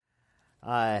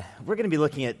We're going to be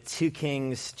looking at 2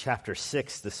 Kings chapter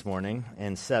 6 this morning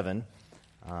and 7.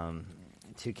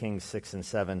 2 Kings 6 and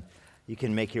 7. You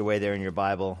can make your way there in your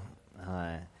Bible.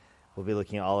 We'll be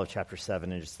looking at all of chapter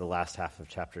 7 and just the last half of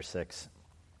chapter 6.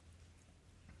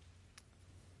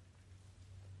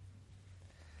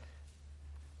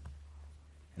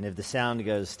 And if the sound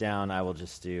goes down, I will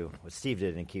just do what Steve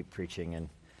did and keep preaching. And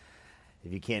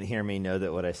if you can't hear me, know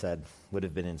that what I said would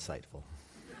have been insightful.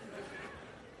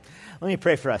 Let me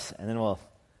pray for us, and then we'll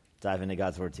dive into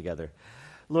God's Word together.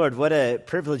 Lord, what a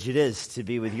privilege it is to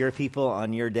be with your people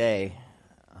on your day.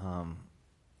 It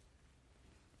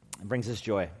brings us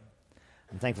joy.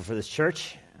 I'm thankful for this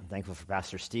church. I'm thankful for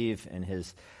Pastor Steve and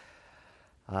his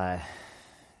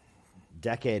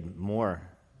decade more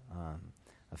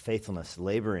of faithfulness,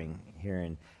 laboring here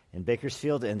in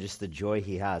Bakersfield, and just the joy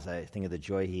he has. I think of the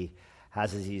joy he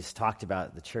has as he's talked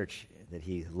about the church that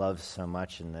he loves so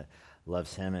much and that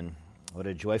loves him, and what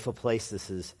a joyful place this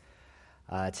is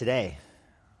today.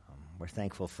 We're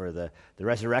thankful for the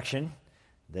resurrection,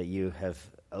 that you have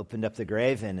opened up the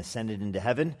grave and ascended into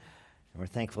heaven. And we're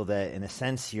thankful that, in a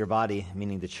sense, your body,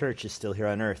 meaning the church, is still here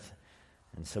on earth.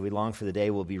 And so we long for the day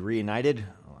we'll be reunited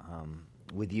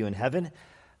with you in heaven.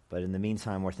 But in the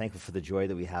meantime, we're thankful for the joy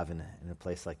that we have in a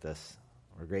place like this.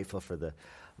 We're grateful for the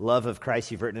love of Christ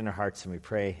you've written in our hearts, and we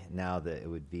pray now that it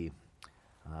would be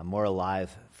more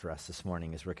alive for us this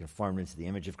morning as we're conformed into the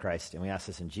image of Christ. And we ask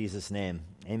this in Jesus' name.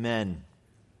 Amen.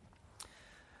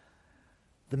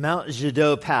 The Mount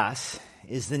Jadot Pass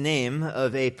is the name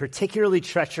of a particularly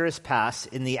treacherous pass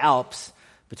in the Alps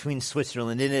between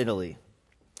Switzerland and Italy.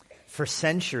 For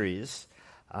centuries,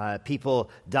 people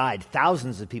died,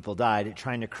 thousands of people died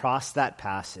trying to cross that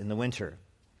pass in the winter.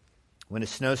 When a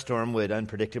snowstorm would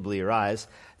unpredictably arise,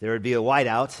 there would be a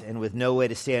whiteout, and with no way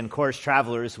to stay on course,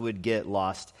 travelers would get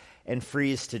lost and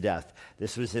freeze to death.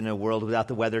 This was in a world without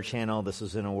the Weather Channel. This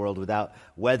was in a world without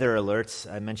weather alerts.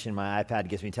 I mentioned my iPad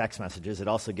gives me text messages. It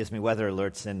also gives me weather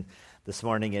alerts, and this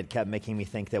morning it kept making me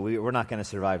think that we're not going to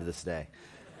survive this day.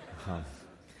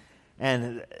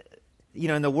 And you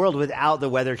know, in the world without the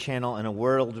Weather Channel, in a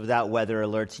world without weather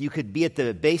alerts, you could be at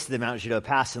the base of the Mount Jadot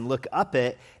Pass and look up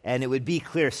it, and it would be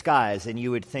clear skies, and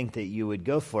you would think that you would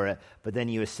go for it, but then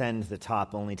you ascend the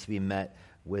top only to be met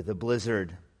with a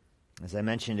blizzard. As I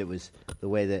mentioned, it was the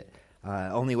way that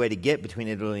only way to get between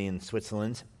Italy and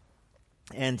Switzerland,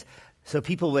 and so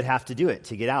people would have to do it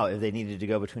to get out if they needed to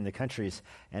go between the countries.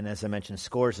 And as I mentioned,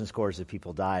 scores and scores of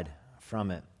people died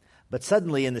from it. But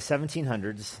suddenly, in the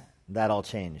 1700s, that all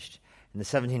changed. In the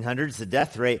 1700s, the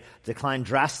death rate declined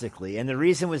drastically, and the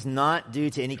reason was not due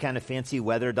to any kind of fancy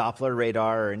weather Doppler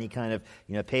radar or any kind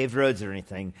of paved roads or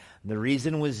anything. The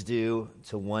reason was due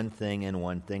to one thing and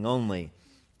one thing only.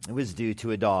 It was due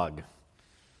to a dog.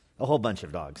 A whole bunch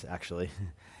of dogs, actually.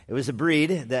 It was a breed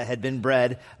that had been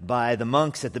bred by the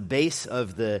monks at the base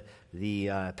of the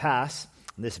pass.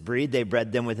 This breed, they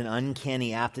bred them with an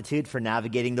uncanny aptitude for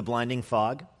navigating the blinding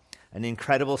fog, an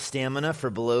incredible stamina for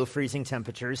below freezing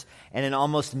temperatures, and an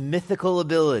almost mythical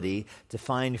ability to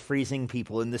find freezing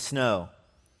people in the snow.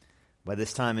 By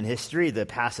this time in history, the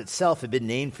pass itself had been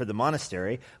named for the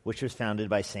monastery, which was founded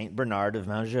by Saint Bernard of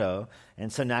Menjou,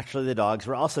 and so naturally the dogs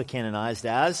were also canonized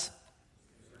as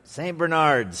Saint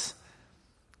Bernards.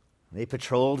 They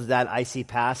patrolled that icy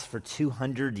pass for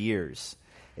 200 years.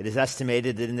 It is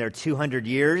estimated that in their 200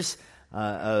 years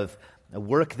of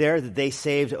work there, that they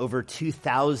saved over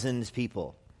 2,000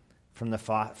 people from the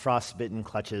frostbitten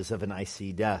clutches of an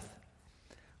icy death.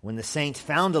 When the saint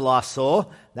found a lost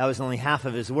soul, that was only half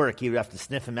of his work. He would have to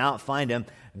sniff him out, find him,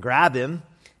 grab him,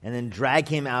 and then drag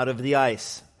him out of the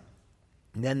ice.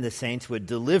 And then the saint would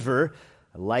deliver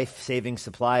a life-saving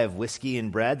supply of whiskey and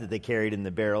bread that they carried in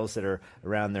the barrels that are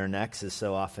around their necks, is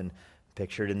so often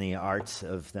pictured in the arts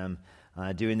of them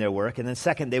doing their work. And then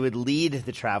second, they would lead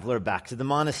the traveler back to the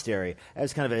monastery. That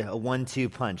was kind of a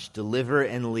 1-2 punch, deliver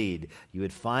and lead. You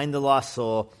would find the lost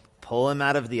soul, pull him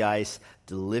out of the ice,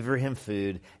 deliver him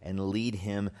food, and lead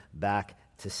him back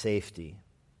to safety.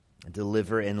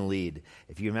 Deliver and lead.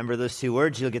 If you remember those two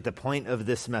words, you'll get the point of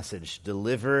this message,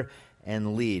 deliver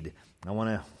and lead. I want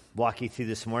to walk you through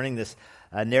this morning this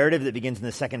narrative that begins in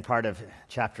the second part of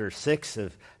chapter 6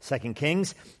 of 2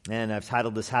 Kings, and I've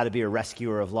titled this, How to Be a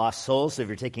Rescuer of Lost Souls. So if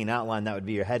you're taking an outline, that would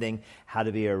be your heading, How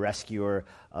to Be a Rescuer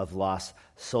of Lost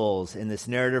Souls. In this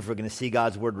narrative, we're going to see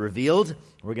God's Word revealed,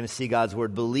 we're going to see God's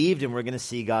Word believed, and we're going to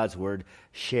see God's Word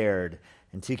shared.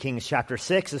 In 2 Kings chapter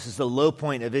 6, this is the low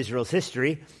point of Israel's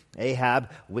history.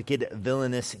 Ahab, wicked,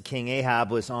 villainous King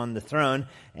Ahab, was on the throne,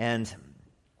 and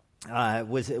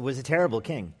was a terrible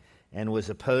king, and was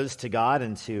opposed to God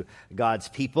and to God's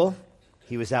people.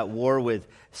 He was at war with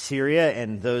Syria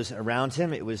and those around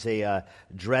him. It was a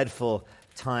dreadful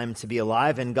time to be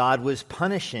alive, and God was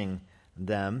punishing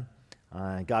them.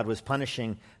 God was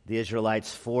punishing the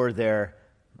Israelites for their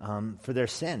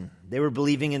sin. They were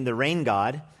believing in the rain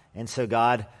god, and so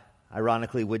God,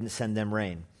 ironically, wouldn't send them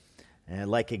rain. And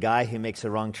like a guy who makes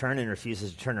a wrong turn and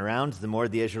refuses to turn around, the more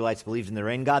the Israelites believed in the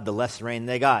rain god, the less rain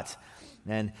they got.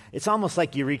 And it's almost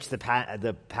like you reach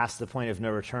past the point of no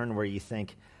return where you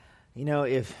think,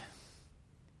 if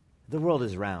the world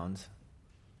is round,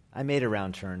 I made a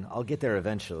round turn, I'll get there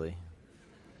eventually.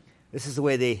 This is the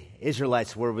way the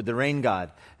Israelites were with the rain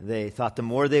god. They thought the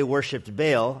more they worshipped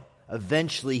Baal,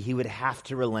 eventually he would have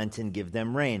to relent and give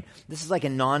them rain. This is like a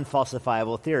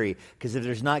non-falsifiable theory, because if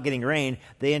there's not getting rain,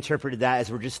 they interpreted that as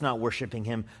we're just not worshiping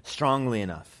him strongly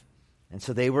enough. And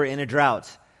so they were in a drought.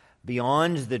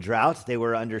 Beyond the drought, they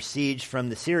were under siege from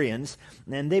the Syrians,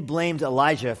 and they blamed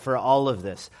Elijah for all of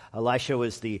this. Elisha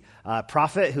was the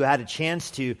prophet who had a chance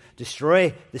to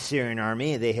destroy the Syrian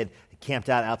army. They had camped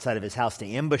out outside of his house to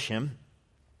ambush him.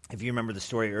 If you remember the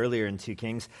story earlier in 2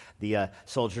 Kings, the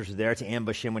soldiers were there to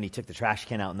ambush him when he took the trash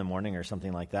can out in the morning or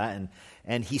something like that.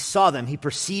 And he saw them. He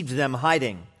perceived them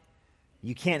hiding.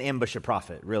 You can't ambush a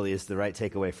prophet, really, is the right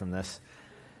takeaway from this.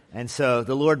 And so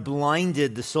the Lord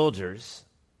blinded the soldiers,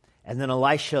 and then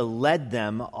Elisha led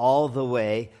them all the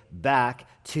way back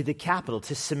to the capital,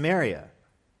 to Samaria,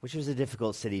 which was a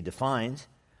difficult city to find.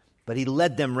 But he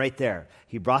led them right there.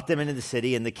 He brought them into the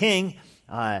city, and the king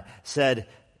said,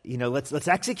 let's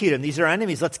execute them. These are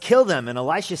enemies. Let's kill them. And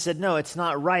Elisha said, no, it's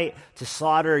not right to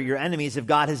slaughter your enemies if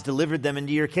God has delivered them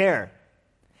into your care.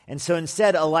 And so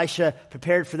instead, Elisha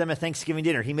prepared for them a Thanksgiving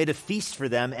dinner. He made a feast for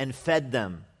them and fed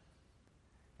them,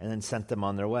 and then sent them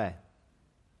on their way.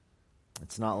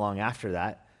 It's not long after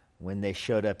that when they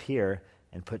showed up here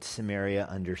and put Samaria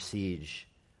under siege.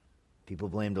 People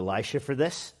blamed Elisha for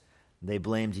this. They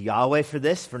blamed Yahweh for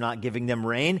this, for not giving them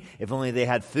rain. If only they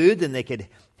had food, then they could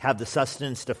have the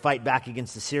sustenance to fight back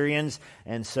against the Syrians.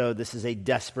 And so this is a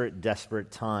desperate,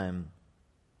 desperate time.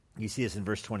 You see this in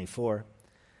verse 24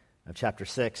 of chapter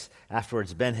 6.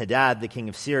 Afterwards, Ben-Hadad, the king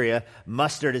of Syria,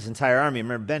 mustered his entire army.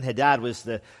 Remember, Ben-Hadad was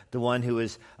the one who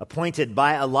was appointed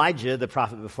by Elijah, the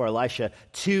prophet before Elisha,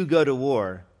 to go to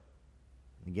war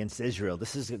against Israel.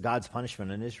 This is God's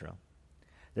punishment on Israel.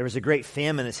 There was a great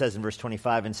famine, it says in verse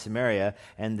 25, in Samaria,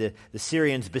 and the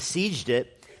Syrians besieged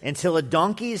it until a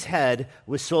donkey's head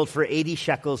was sold for 80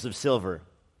 shekels of silver.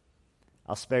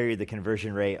 I'll spare you the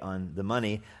conversion rate on the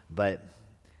money, but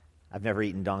I've never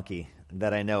eaten donkey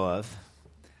that I know of.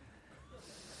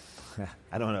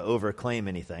 I don't want to overclaim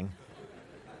anything.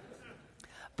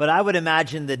 But I would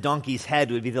imagine the donkey's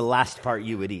head would be the last part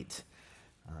you would eat.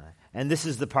 And this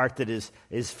is the part that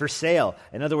is for sale.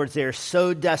 In other words, they are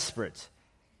so desperate.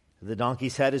 The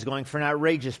donkey's head is going for an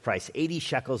outrageous price, 80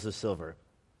 shekels of silver.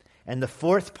 And the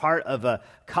fourth part of a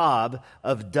cob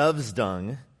of dove's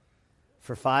dung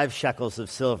for 5 shekels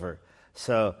of silver.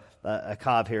 So a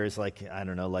cob here is like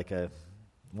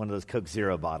one of those Coke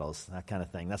Zero bottles, that kind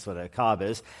of thing. That's what a cob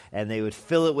is. And they would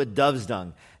fill it with dove's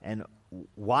dung. And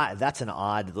why? That's an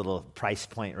odd little price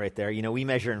point right there. We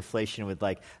measure inflation with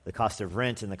like the cost of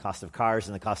rent and the cost of cars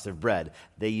and the cost of bread.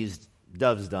 They used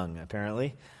dove's dung,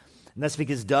 apparently. And that's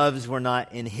because doves were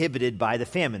not inhibited by the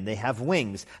famine. They have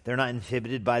wings. They're not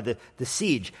inhibited by the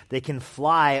siege. They can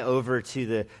fly over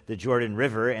to the Jordan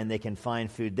River, and they can find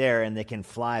food there, and they can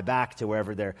fly back to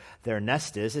wherever their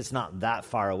nest is. It's not that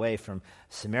far away from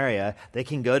Samaria. They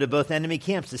can go to both enemy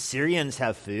camps. The Syrians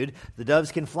have food. The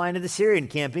doves can fly into the Syrian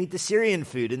camp, eat the Syrian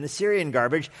food and the Syrian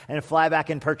garbage, and fly back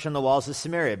and perch on the walls of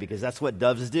Samaria, because that's what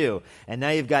doves do. And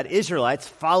now you've got Israelites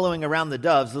following around the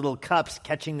doves, little cups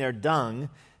catching their dung,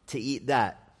 to eat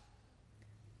that.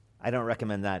 I don't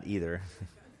recommend that either.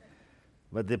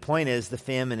 But the point is, the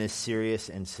famine is serious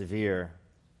and severe.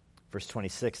 Verse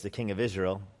 26, the king of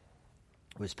Israel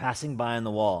was passing by on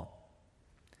the wall,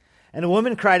 and a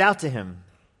woman cried out to him,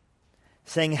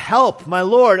 saying, "Help, my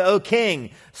lord, O king."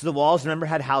 So the walls, remember,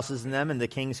 had houses in them, and the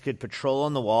kings could patrol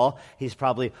on the wall. He's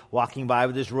probably walking by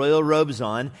with his royal robes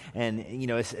on and,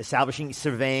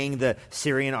 surveying the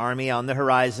Syrian army on the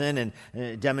horizon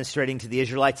and demonstrating to the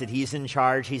Israelites that he's in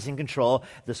charge, he's in control.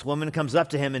 This woman comes up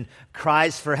to him and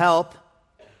cries for help.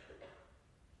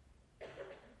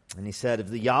 And he said, "If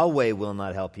the Yahweh will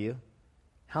not help you,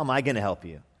 how am I going to help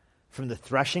you? From the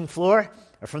threshing floor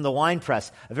or from the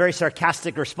winepress?" A very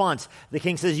sarcastic response. The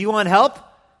king says, "You want help?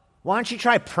 Why don't you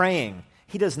try praying?"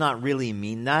 He does not really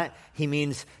mean that. He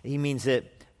means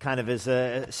it kind of as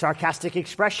a sarcastic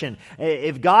expression.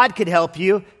 If God could help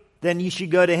you, then you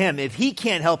should go to him. If he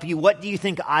can't help you, what do you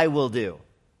think I will do?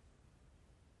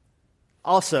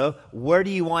 Also, where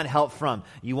do you want help from?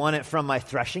 You want it from my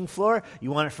threshing floor?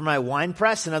 You want it from my wine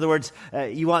press? In other words,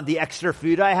 you want the extra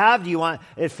food I have? Do you want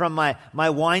it from my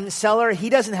wine cellar? He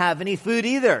doesn't have any food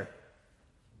either.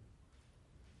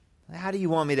 How do you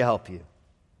want me to help you?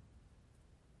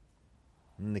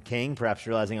 And the king, perhaps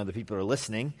realizing other people are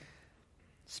listening,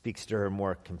 speaks to her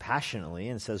more compassionately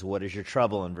and says, "What is your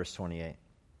trouble?" in verse 28.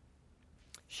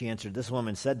 She answered, "This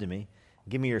woman said to me,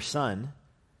 'Give me your son,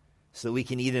 so that we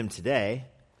can eat him today,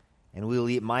 and we will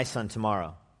eat my son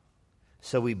tomorrow.'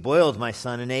 So we boiled my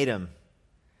son and ate him.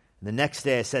 The next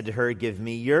day I said to her, 'Give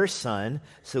me your son,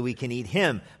 so we can eat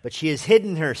him.' But she has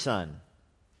hidden her son."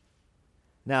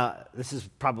 Now, this is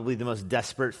probably the most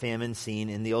desperate famine scene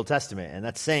in the Old Testament, and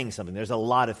that's saying something. There's a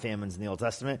lot of famines in the Old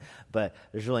Testament, but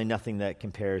there's really nothing that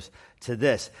compares to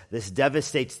this. This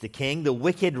devastates the king. The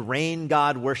wicked rain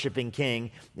god worshiping king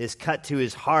is cut to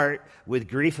his heart with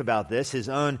grief about this. His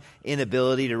own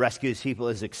inability to rescue his people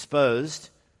is exposed.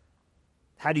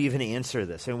 How do you even answer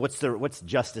this? And what's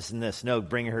justice in this? No,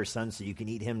 bring her son so you can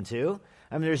eat him too?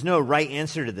 I mean, there's no right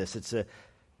answer to this. It's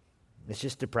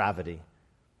just depravity.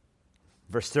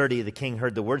 Verse 30, the king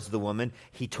heard the words of the woman.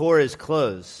 He tore his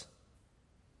clothes.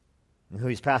 And who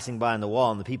he's passing by on the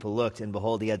wall, and the people looked, and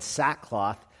behold, he had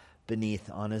sackcloth beneath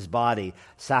on his body.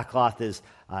 Sackcloth is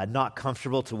not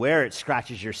comfortable to wear. It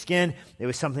scratches your skin. It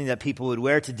was something that people would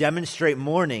wear to demonstrate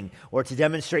mourning or to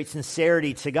demonstrate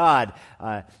sincerity to God.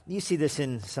 You see this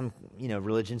in some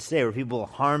religions today where people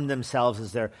harm themselves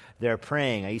as they're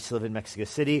praying. I used to live in Mexico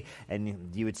City,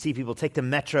 and you would see people take the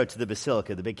metro to the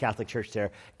Basilica, the big Catholic church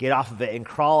there, get off of it and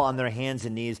crawl on their hands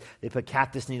and knees. They put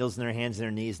cactus needles in their hands and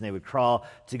their knees, and they would crawl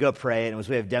to go pray. And it was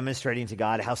a way of demonstrating to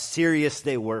God how serious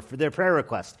they were for their prayer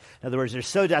request. In other words, they're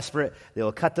so desperate, they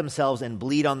will cut themselves and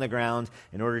bleed on the ground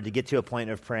in order to get to a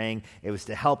point of praying. It was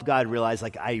to help God realize,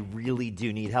 I really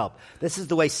do need help. This is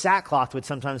the way sackcloth would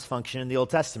sometimes function in the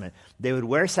Old Testament. They would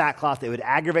wear sackcloth, they would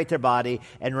aggravate their body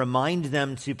and remind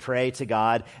them to pray to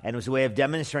God, and it was a way of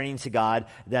demonstrating to God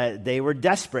that they were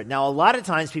desperate. Now, a lot of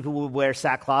times people would wear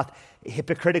sackcloth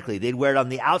hypocritically. They'd wear it on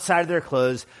the outside of their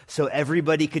clothes so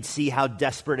everybody could see how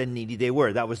desperate and needy they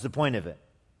were. That was the point of it.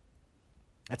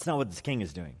 That's not what this king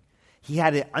is doing. He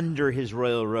had it under his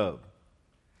royal robe.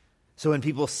 So when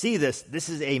people see this, this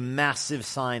is a massive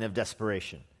sign of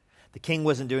desperation. The king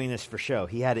wasn't doing this for show.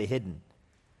 He had it hidden.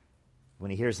 When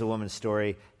he hears the woman's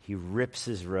story, he rips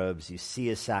his robes. You see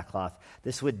his sackcloth.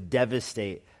 This would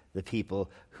devastate the people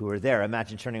who are there.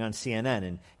 Imagine turning on CNN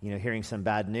and hearing some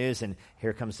bad news, and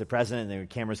here comes the president, and the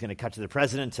camera's going to cut to the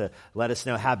president to let us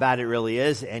know how bad it really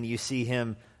is, and you see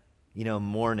him,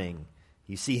 mourning.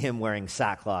 You see him wearing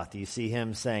sackcloth. You see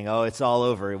him saying, "Oh, it's all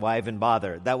over. Why even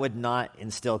bother?" That would not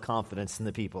instill confidence in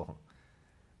the people.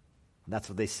 That's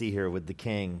what they see here with the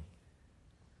king.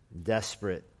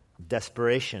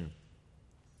 Desperation.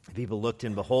 The people looked,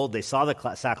 and behold, they saw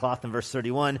the sackcloth. In verse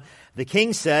 31, the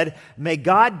king said, "May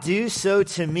God do so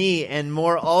to me and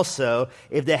more also,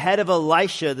 if the head of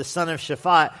Elisha, the son of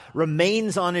Shaphat,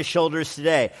 remains on his shoulders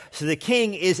today." So the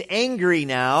king is angry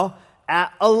now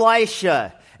at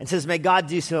Elisha and says, "May God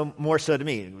do so more so to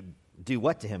me." Do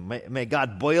what to him? May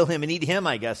God boil him and eat him,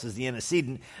 I guess, is the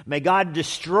antecedent. May God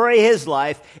destroy his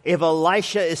life if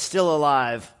Elisha is still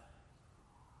alive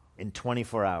in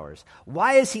 24 hours.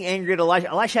 Why is he angry at Elisha?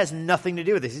 Elisha has nothing to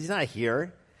do with this. He's not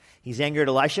here. He's angry at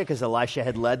Elisha because Elisha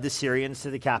had led the Syrians to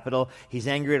the capital. He's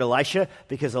angry at Elisha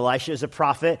because Elisha is a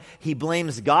prophet. He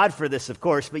blames God for this, of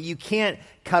course, but you can't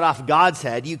cut off God's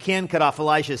head. You can cut off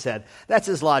Elisha's head. That's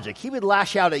his logic. He would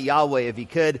lash out at Yahweh if he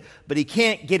could, but he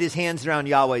can't get his hands around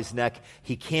Yahweh's neck.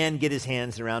 He can get his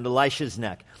hands around Elisha's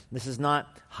neck. This is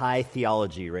not high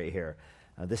theology right here.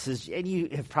 And you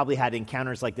have probably had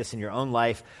encounters like this in your own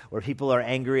life where people are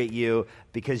angry at you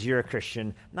because you're a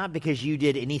Christian, not because you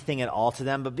did anything at all to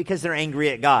them, but because they're angry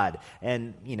at God.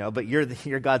 And, but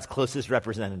you're God's closest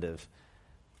representative.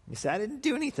 You say, "I didn't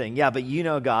do anything." Yeah, but you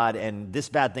know God, and this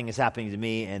bad thing is happening to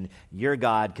me, and your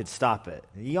God could stop it.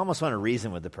 You almost want to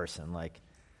reason with the person. Like,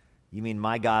 you mean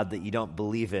my God that you don't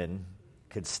believe in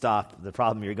could stop the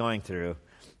problem you're going through,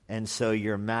 and so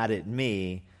you're mad at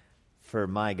me for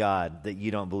my God that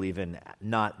you don't believe in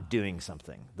not doing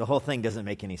something. The whole thing doesn't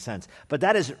make any sense. But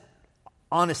that is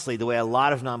honestly the way a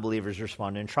lot of non-believers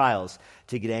respond in trials,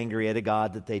 to get angry at a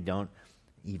God that they don't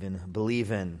even believe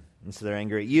in. And so they're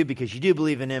angry at you because you do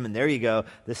believe in him, and there you go.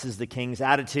 This is the king's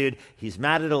attitude. He's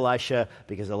mad at Elisha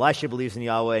because Elisha believes in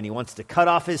Yahweh, and he wants to cut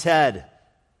off his head.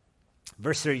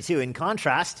 Verse 32, in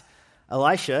contrast,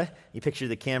 Elisha, you picture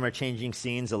the camera changing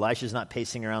scenes. Elisha's not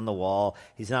pacing around the wall.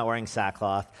 He's not wearing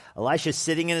sackcloth. Elisha's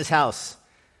sitting in his house.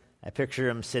 I picture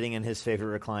him sitting in his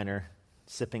favorite recliner,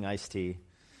 sipping iced tea,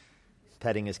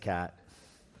 petting his cat.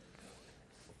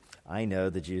 I know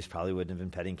the Jews probably wouldn't have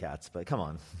been petting cats, but come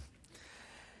on.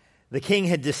 The king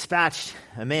had dispatched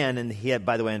a man, and he had,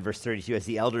 by the way, in verse 32, as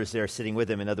the elders there sitting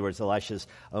with him, in other words, Elisha's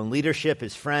own leadership,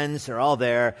 his friends are all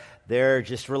there. They're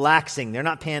just relaxing. They're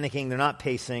not panicking. They're not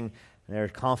pacing. They're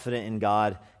confident in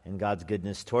God and God's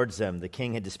goodness towards them. The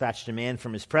king had dispatched a man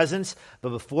from his presence, but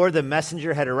before the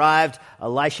messenger had arrived,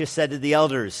 Elisha said to the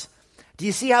elders, "Do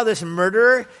you see how this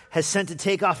murderer has sent to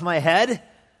take off my head?"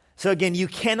 So again, you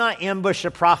cannot ambush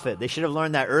a prophet. They should have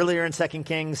learned that earlier in 2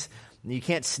 Kings. You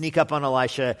can't sneak up on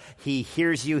Elisha. He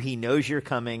hears you. He knows you're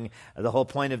coming. The whole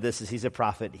point of this is he's a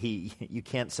prophet. You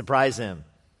can't surprise him.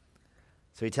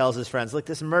 So he tells his friends, "Look,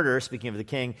 this murderer," speaking of the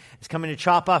king, "is coming to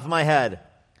chop off my head.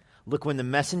 Look, when the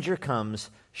messenger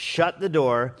comes, shut the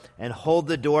door and hold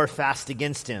the door fast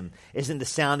against him. Isn't the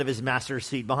sound of his master's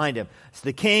feet behind him?" So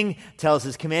the king tells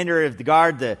his commander of the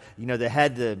guard, the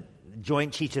head, the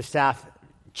joint chief of staff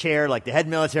chair, like the head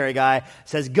military guy,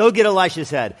 says, "Go get Elisha's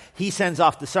head." He sends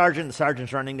off the sergeant. The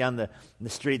sergeant's running down the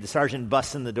street. The sergeant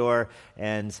busts in the door,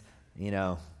 and,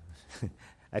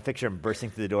 I picture him bursting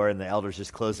through the door, and the elders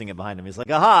just closing it behind him. He's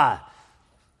like, "Aha!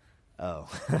 Oh,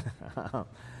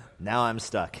 now I'm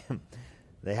stuck."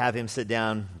 They have him sit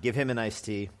down, give him an iced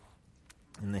tea,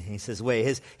 and he says,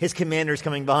 wait, his commander's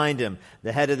coming behind him,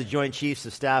 the head of the joint chiefs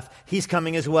of staff. He's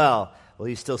coming as well. Well,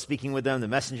 he's still speaking with them. The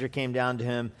messenger came down to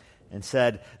him and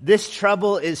said, "This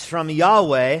trouble is from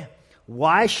Yahweh.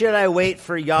 Why should I wait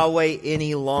for Yahweh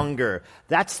any longer?"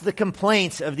 That's the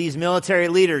complaints of these military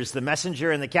leaders, the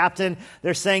messenger and the captain.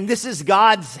 They're saying, this is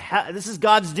God's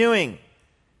doing.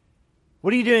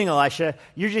 "What are you doing, Elisha?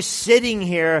 You're just sitting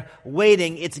here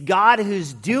waiting. It's God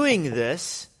who's doing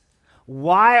this.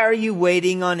 Why are you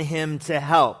waiting on him to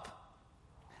help?"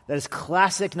 That is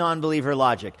classic non-believer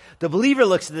logic. The believer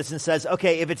looks at this and says,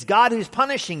 okay, if it's God who's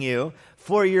punishing you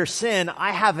for your sin,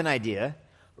 I have an idea.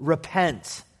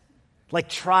 Repent. Like,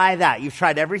 try that. You've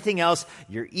tried everything else.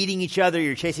 You're eating each other.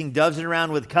 You're chasing doves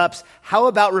around with cups. How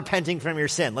about repenting from your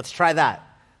sin? Let's try that.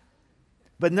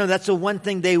 But no, that's the one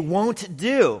thing they won't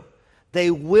do.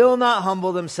 They will not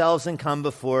humble themselves and come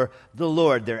before the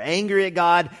Lord. They're angry at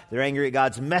God. They're angry at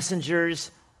God's messengers.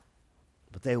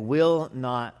 But they will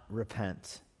not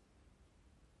repent.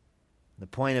 The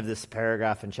point of this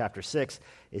paragraph in chapter 6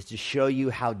 is to show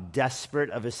you how desperate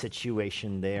of a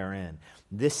situation they are in.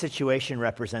 This situation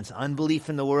represents unbelief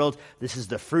in the world. This is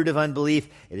the fruit of unbelief.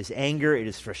 It is anger. It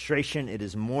is frustration. It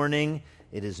is mourning.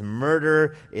 It is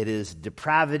murder. It is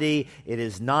depravity. It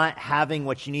is not having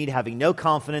what you need, having no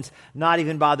confidence, not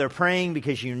even bother praying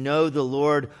because you know the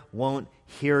Lord won't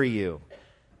hear you.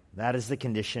 That is the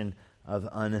condition of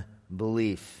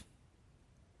unbelief.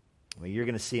 What you're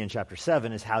going to see in chapter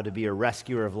 7 is how to be a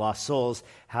rescuer of lost souls,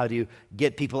 how to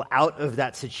get people out of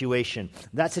that situation.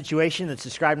 That situation that's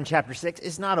described in chapter 6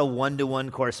 is not a one-to-one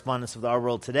correspondence with our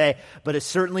world today, but it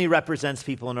certainly represents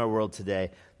people in our world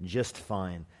today just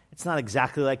fine. It's not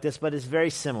exactly like this, but it's very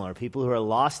similar. People who are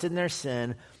lost in their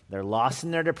sin, they're lost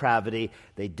in their depravity.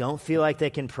 They don't feel like they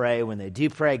can pray. When they do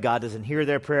pray, God doesn't hear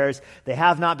their prayers. They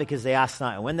have not because they ask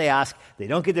not. And when they ask, they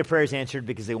don't get their prayers answered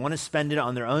because they want to spend it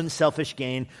on their own selfish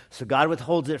gain. So God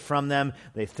withholds it from them.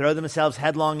 They throw themselves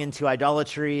headlong into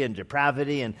idolatry and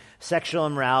depravity and sexual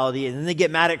immorality. And then they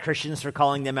get mad at Christians for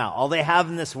calling them out. All they have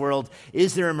in this world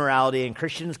is their immorality. And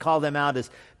Christians call them out as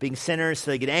being sinners.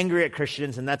 So they get angry at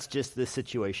Christians. And that's just the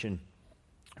situation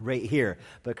right here.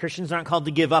 But Christians aren't called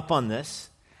to give up on this.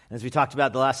 As we talked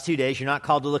about the last 2 days, you're not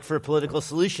called to look for a political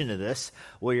solution to this.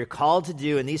 What you're called to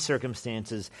do in these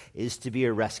circumstances is to be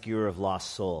a rescuer of lost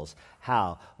souls.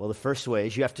 How? Well, the first way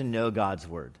is you have to know God's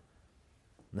word.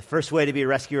 And the first way to be a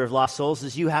rescuer of lost souls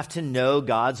is you have to know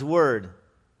God's word.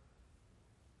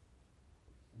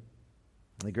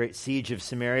 The great siege of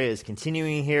Samaria is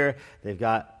continuing here. They've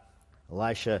got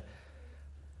Elisha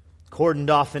cordoned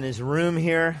off in his room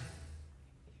here.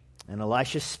 And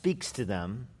Elisha speaks to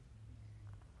them.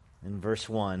 In verse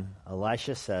 1,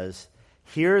 Elisha says,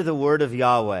 "Hear the word of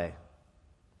Yahweh.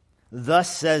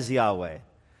 Thus says Yahweh,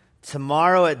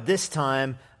 tomorrow at this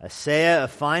time, a seah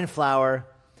of fine flour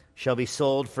shall be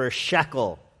sold for a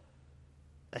shekel."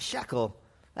 A shekel?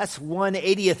 That's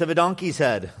 1/80th of a donkey's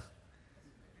head.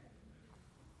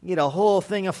 You get a whole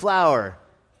thing of flour.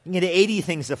 You can get 80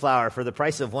 things of flour for the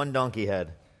price of one donkey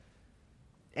head.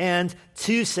 And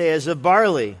 2 seahs of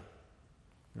barley.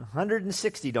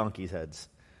 160 donkey's heads.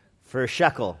 For a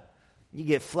shekel. You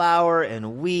get flour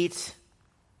and wheat,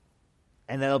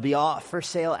 and it'll be all for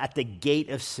sale at the gate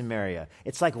of Samaria.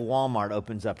 It's like Walmart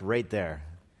opens up right there.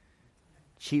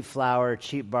 Cheap flour,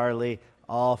 cheap barley,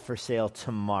 all for sale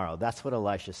tomorrow. That's what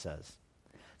Elisha says.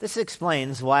 This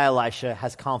explains why Elisha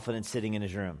has confidence sitting in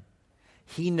his room.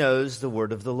 He knows the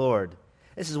word of the Lord.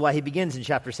 This is why he begins in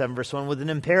chapter 7, verse 1 with an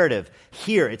imperative.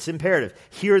 Hear, it's imperative.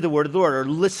 Hear the word of the Lord, or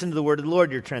listen to the word of the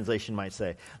Lord, your translation might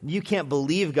say. You can't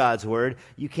believe God's word.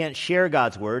 You can't share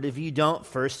God's word if you don't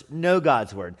first know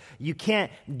God's word. You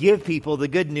can't give people the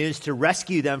good news to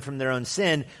rescue them from their own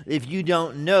sin if you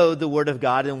don't know the word of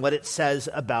God and what it says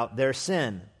about their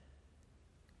sin.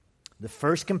 The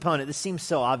first component, this seems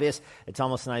so obvious, it's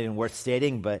almost not even worth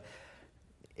stating, but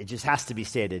it just has to be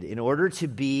stated. In order to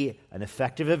be an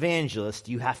effective evangelist,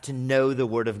 you have to know the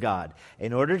Word of God.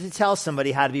 In order to tell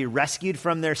somebody how to be rescued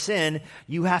from their sin,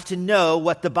 you have to know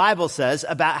what the Bible says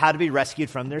about how to be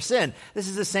rescued from their sin. This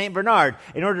is the St. Bernard.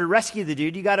 In order to rescue the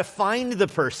dude, you got to find the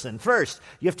person first.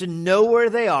 You have to know where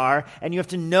they are, and you have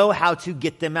to know how to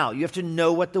get them out. You have to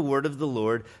know what the Word of the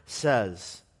Lord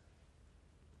says.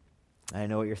 I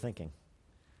know what you're thinking.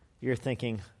 You're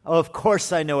thinking, oh, of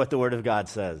course I know what the Word of God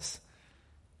says.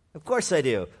 Of course I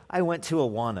do. I went to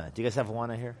Awana. Do you guys have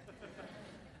Awana here?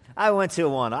 I went to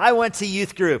Awana. I went to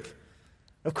youth group.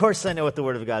 Of course I know what the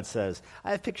Word of God says.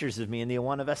 I have pictures of me in the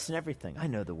Awana vest and everything. I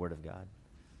know the Word of God.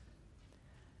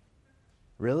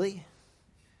 Really?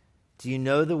 Do you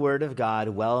know the Word of God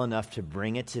well enough to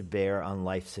bring it to bear on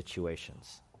life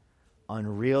situations?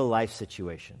 On real life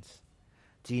situations?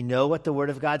 Do you know what the Word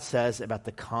of God says about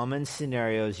the common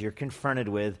scenarios you're confronted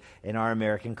with in our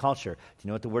American culture? Do you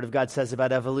know what the Word of God says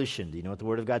about evolution? Do you know what the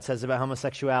Word of God says about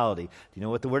homosexuality? Do you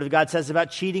know what the Word of God says about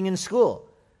cheating in school?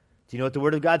 Do you know what the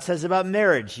Word of God says about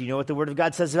marriage? Do you know what the Word of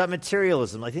God says about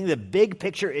materialism? I think the big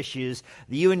picture issues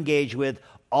that you engage with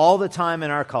all the time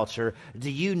in our culture, do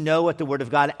you know what the Word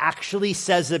of God actually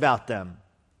says about them?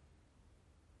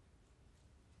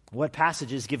 What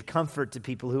passages give comfort to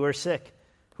people who are sick?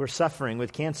 Who are suffering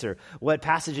with cancer? What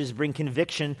passages bring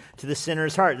conviction to the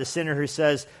sinner's heart? The sinner who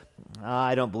says,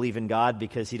 I don't believe in God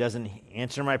because he doesn't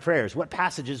answer my prayers. What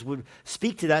passages would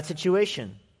speak to that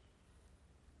situation?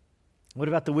 What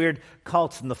about the weird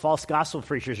cults and the false gospel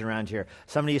preachers around here?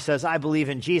 Somebody who says, I believe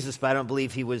in Jesus, but I don't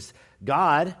believe he was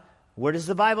God. Where does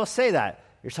the Bible say that?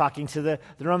 You're talking to the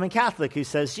Roman Catholic who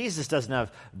says Jesus doesn't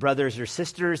have brothers or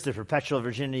sisters, the perpetual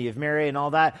virginity of Mary and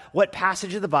all that. What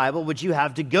passage of the Bible would you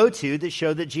have to go to that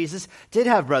show that Jesus did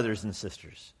have brothers and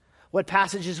sisters? What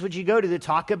passages would you go to that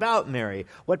talk about Mary?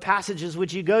 What passages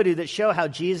would you go to that show how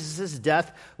Jesus'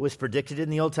 death was predicted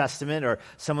in the Old Testament? Or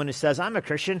someone who says, I'm a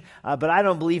Christian, but I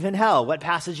don't believe in hell. What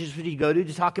passages would you go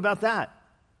to talk about that?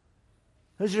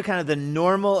 Those are kind of the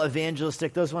normal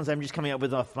evangelistic, those ones I'm just coming up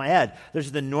with off my head. Those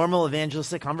are the normal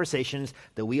evangelistic conversations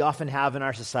that we often have in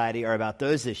our society are about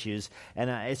those issues. And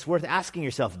it's worth asking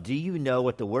yourself, do you know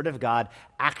what the Word of God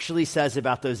actually says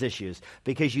about those issues?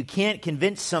 Because you can't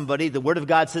convince somebody the Word of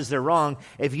God says they're wrong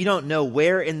if you don't know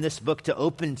where in this book to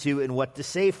open to and what to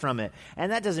say from it.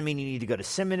 And that doesn't mean you need to go to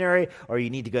seminary or you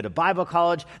need to go to Bible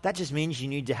college. That just means you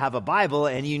need to have a Bible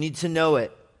and you need to know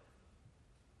it.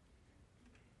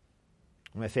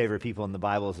 One of my favorite people in the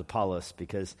Bible is Apollos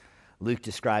because Luke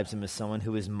describes him as someone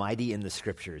who is mighty in the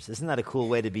Scriptures. Isn't that a cool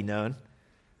way to be known?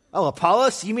 Oh,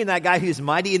 Apollos? You mean that guy who's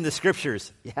mighty in the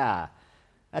Scriptures? Yeah,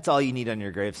 that's all you need on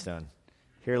your gravestone.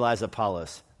 Here lies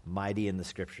Apollos, mighty in the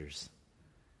Scriptures.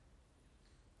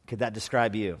 Could that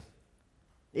describe you?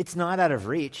 It's not out of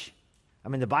reach. I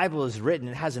mean, the Bible is written,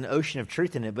 it has an ocean of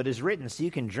truth in it, but it's written so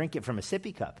you can drink it from a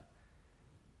sippy cup.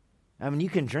 I mean, you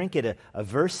can drink it a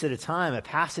verse at a time, a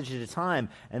passage at a time,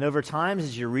 and over time,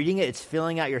 as you're reading it, it's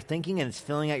filling out your thinking and it's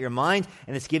filling out your mind,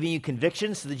 and it's giving you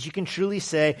conviction so that you can truly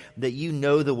say that you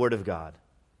know the Word of God.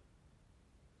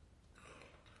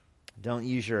 Don't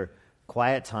use your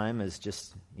quiet time as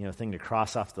just, a thing to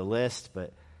cross off the list,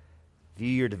 but view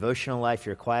your devotional life,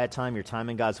 your quiet time, your time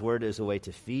in God's Word as a way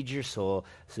to feed your soul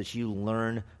so that you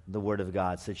learn the Word of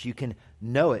God, so that you can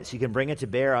know it, so you can bring it to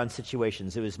bear on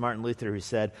situations. It was Martin Luther who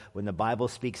said, when the Bible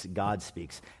speaks, God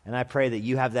speaks. And I pray that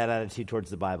you have that attitude towards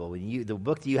the Bible. The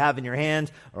book that you have in your hand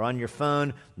or on your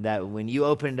phone, that when you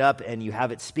open it up and you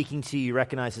have it speaking to you, you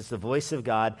recognize it's the voice of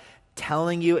God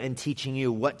telling you and teaching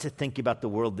you what to think about the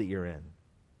world that you're in.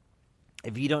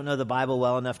 If you don't know the Bible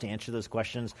well enough to answer those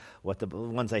questions, what the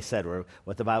ones I said were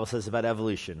what the Bible says about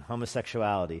evolution,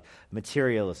 homosexuality,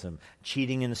 materialism,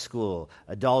 cheating in school,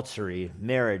 adultery,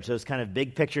 marriage, those kind of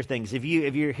big picture things. If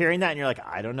you're hearing that and you're like,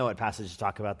 I don't know what passages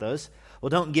talk about those,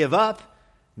 well, don't give up.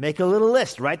 Make a little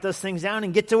list. Write those things down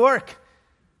and get to work.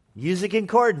 Use a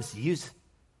concordance.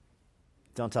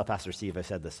 Don't tell Pastor Steve I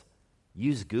said this.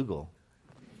 Use Google.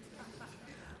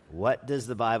 What does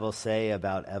the Bible say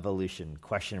about evolution? ?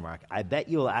 I bet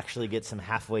you will actually get some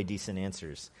halfway decent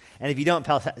answers. And if you don't,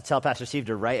 tell Pastor Steve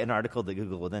to write an article that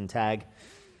Google will then tag.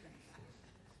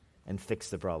 and fix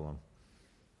the problem.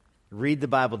 Read the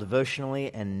Bible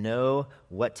devotionally and know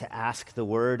what to ask the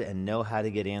Word and know how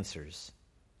to get answers.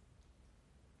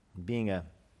 Being a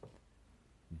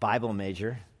Bible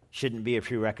major shouldn't be a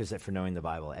prerequisite for knowing the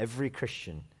Bible. Every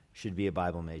Christian should be a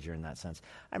Bible major in that sense.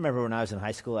 I remember when I was in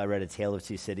high school, I read A Tale of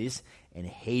Two Cities and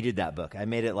hated that book. I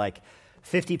made it like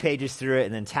 50 pages through it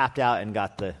and then tapped out and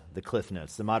got the Cliff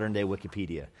Notes, the modern-day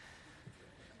Wikipedia.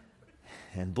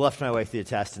 And bluffed my way through the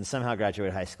test and somehow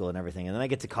graduated high school and everything. And then I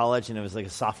get to college, and it was like a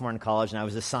sophomore in college, and I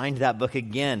was assigned that book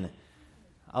again.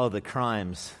 Oh, the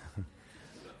crimes.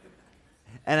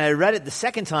 And I read it the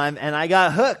second time, and I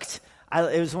got hooked.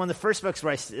 It was one of the first books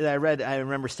where I read. I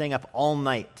remember staying up all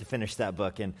night to finish that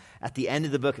book. And at the end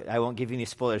of the book, I won't give you any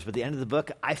spoilers, but at the end of the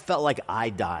book, I felt like I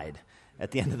died.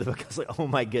 At the end of the book, I was like, oh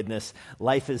my goodness,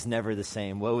 life is never the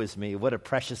same. Woe is me. What a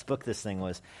precious book this thing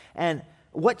was. And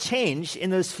what changed in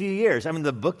those few years? I mean,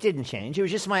 the book didn't change. It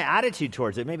was just my attitude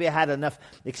towards it. Maybe I had enough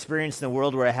experience in the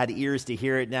world where I had ears to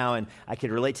hear it now and I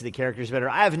could relate to the characters better.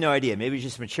 I have no idea. Maybe it's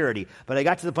just maturity. But I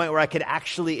got to the point where I could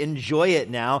actually enjoy it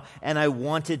now, and I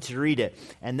wanted to read it.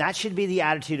 And that should be the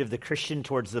attitude of the Christian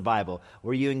towards the Bible,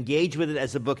 where you engage with it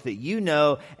as a book that you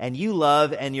know and you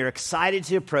love, and you're excited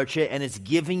to approach it, and it's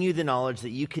giving you the knowledge that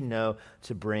you can know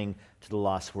to bring to the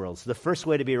lost world. So the first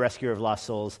way to be a rescuer of lost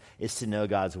souls is to know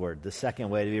God's word. The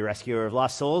second way to be a rescuer of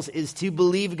lost souls is to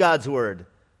believe God's word.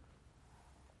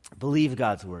 Believe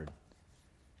God's word.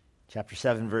 Chapter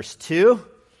 7, verse 2.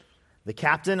 The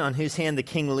captain on whose hand the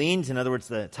king leans, in other words,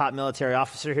 the top military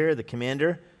officer here, the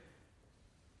commander,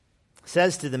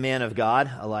 says to the man of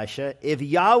God, Elisha, if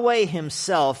Yahweh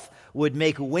himself would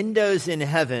make windows in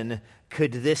heaven,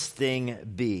 could this thing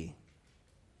be?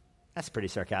 That's pretty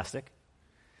sarcastic.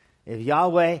 If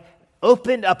Yahweh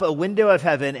opened up a window of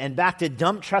heaven and backed a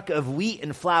dump truck of wheat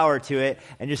and flour to it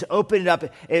and just opened it up,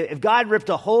 if God ripped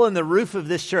a hole in the roof of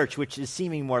this church, which is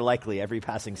seeming more likely every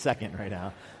passing second right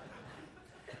now,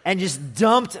 and just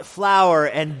dumped flour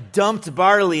and dumped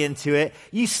barley into it,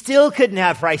 you still couldn't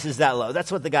have prices that low.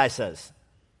 That's what the guy says.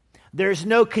 There's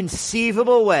no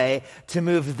conceivable way to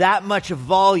move that much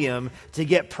volume to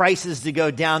get prices to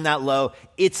go down that low.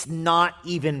 It's not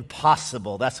even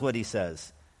possible. That's what he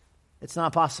says. It's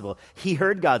not possible. He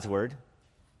heard God's word.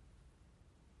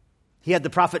 He had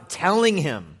the prophet telling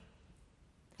him.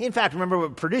 He, in fact, remember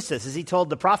what produced this, is he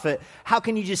told the prophet, how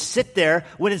can you just sit there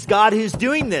when it's God who's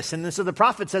doing this? And so the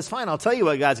prophet says, fine, I'll tell you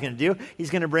what God's going to do.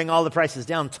 He's going to bring all the prices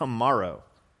down tomorrow.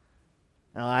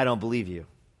 Now, I don't believe you.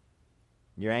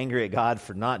 You're angry at God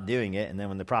for not doing it, and then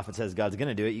when the prophet says God's going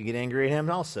to do it, you get angry at him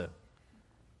also.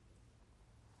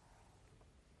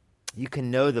 You can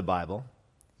know the Bible.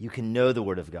 You can know the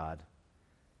Word of God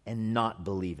and not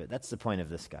believe it. That's the point of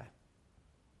this guy.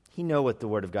 He knew what the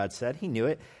Word of God said. He knew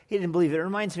it. He didn't believe it. It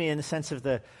reminds me in the sense of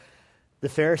the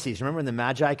Pharisees. Remember when the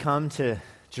Magi come to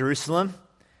Jerusalem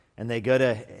and they go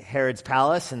to Herod's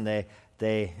palace and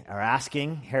they are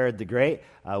asking Herod the Great,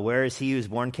 where is he who's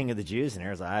born king of the Jews? And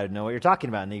Herod's like, I don't know what you're talking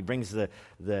about. And he brings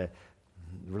the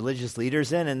religious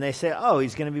leaders in and they say, oh,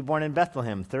 he's going to be born in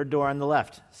Bethlehem, third door on the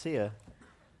left. See ya.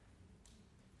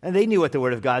 And they knew what the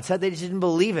Word of God said. They just didn't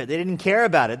believe it. They didn't care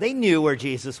about it. They knew where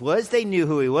Jesus was. They knew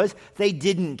who he was. They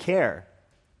didn't care.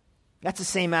 That's the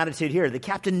same attitude here. The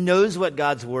captain knows what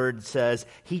God's Word says.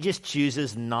 He just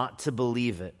chooses not to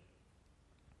believe it.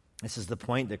 This is the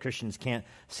point that Christians can't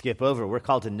skip over. We're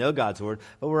called to know God's Word,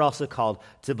 but we're also called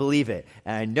to believe it.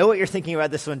 And I know what you're thinking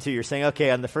about this one too. You're saying, okay,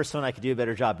 on the first one I could do a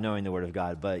better job knowing the Word of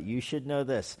God, but you should know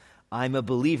this. I'm a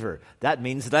believer. That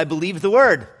means that I believe the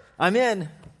Word. I'm in.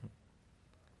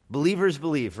 Believers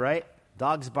believe, right?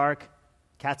 Dogs bark,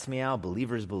 cats meow,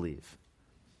 believers believe.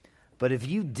 But if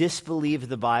you disbelieve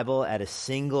the Bible at a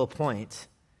single point,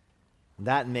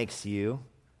 that makes you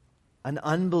an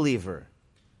unbeliever.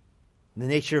 The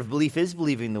nature of belief is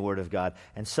believing the Word of God.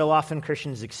 And so often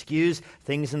Christians excuse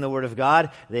things in the Word of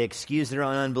God. They excuse their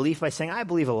own unbelief by saying, I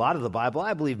believe a lot of the Bible.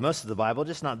 I believe most of the Bible,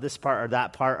 just not this part or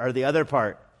that part or the other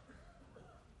part.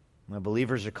 Now,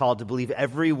 believers are called to believe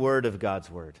every word of God's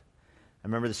Word. I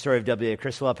remember the story of W.A.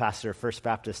 Criswell, pastor of First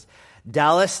Baptist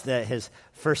Dallas, that his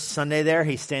first Sunday there,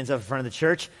 he stands up in front of the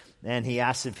church and he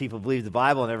asks if people believe the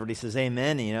Bible, and everybody says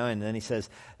amen, and then he says,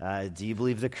 do you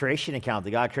believe the creation account,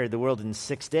 that God created the world in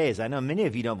 6 days? I know many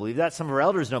of you don't believe that. Some of our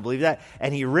elders don't believe that.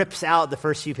 And he rips out the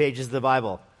first few pages of the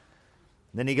Bible.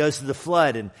 Then he goes to the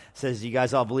flood and says, you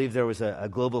guys all believe there was a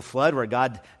global flood where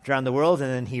God drowned the world? And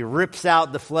then he rips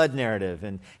out the flood narrative.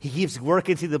 And he keeps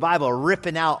working through the Bible,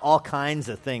 ripping out all kinds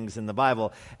of things in the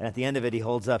Bible. And at the end of it, he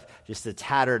holds up just a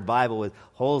tattered Bible with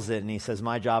holes in it. And he says,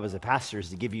 my job as a pastor is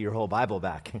to give you your whole Bible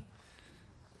back.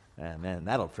 Man,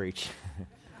 that'll preach.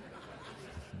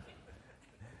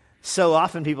 So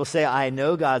often people say, I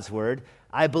know God's word,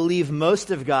 I believe most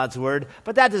of God's word,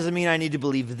 but that doesn't mean I need to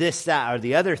believe this, that, or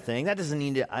the other thing. That doesn't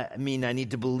mean I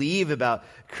need to believe about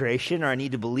creation or I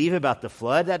need to believe about the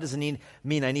flood. That doesn't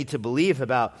mean I need to believe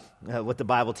about what the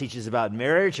Bible teaches about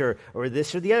marriage or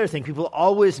this or the other thing. People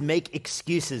always make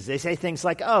excuses. They say things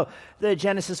like, oh, the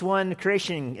Genesis 1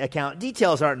 creation account,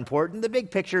 details aren't important. The big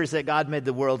picture is that God made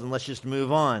the world and let's just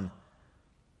move on.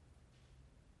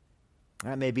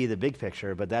 That may be the big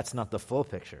picture, but that's not the full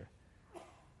picture.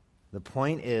 The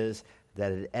point is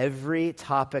that at every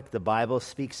topic the Bible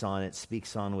speaks on, it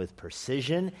speaks on with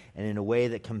precision and in a way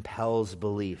that compels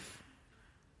belief.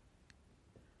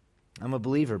 I'm a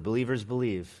believer. Believers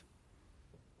believe.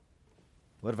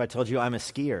 What if I told you I'm a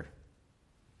skier?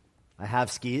 I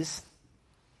have skis.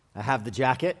 I have the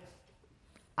jacket.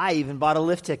 I even bought a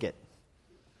lift ticket.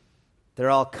 They're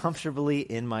all comfortably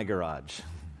in my garage.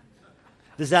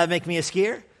 Does that make me a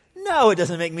skier? No, it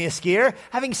doesn't make me a skier.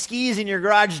 Having skis in your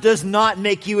garage does not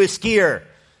make you a skier.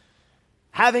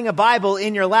 Having a Bible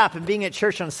in your lap and being at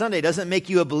church on Sunday doesn't make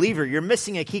you a believer. You're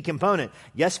missing a key component.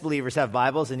 Yes, believers have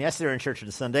Bibles, and yes, they're in church on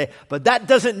Sunday, but that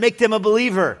doesn't make them a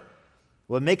believer.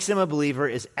 What makes them a believer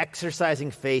is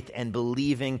exercising faith and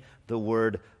believing the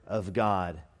Word of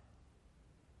God.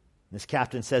 This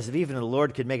captain says, if even the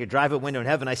Lord could make a drive-up window in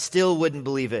heaven, I still wouldn't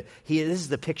believe it. This is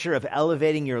the picture of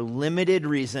elevating your limited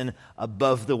reason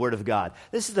above the Word of God.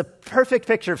 This is the perfect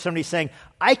picture of somebody saying,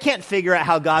 I can't figure out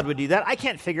how God would do that. I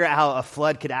can't figure out how a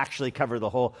flood could actually cover the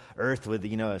whole earth with,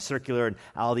 a circular and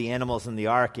all the animals in the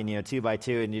ark and, 2 by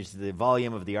 2 and just the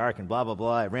volume of the ark and blah, blah,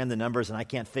 blah. I ran the numbers and I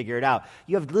can't figure it out.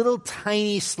 You have little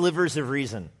tiny slivers of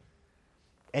reason.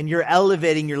 And you're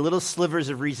elevating your little slivers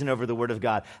of reason over the Word of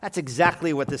God. That's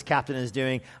exactly what this captain is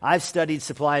doing. I've studied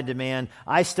supply and demand.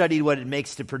 I studied what it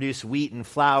makes to produce wheat and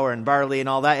flour and barley and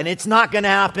all that, and it's not going to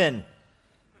happen.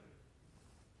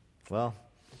 Well,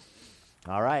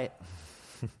 all right.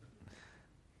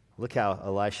 Look how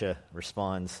Elisha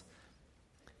responds.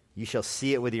 You shall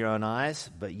see it with your own eyes,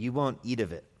 but you won't eat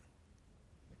of it.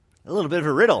 A little bit of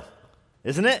a riddle,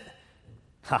 isn't it?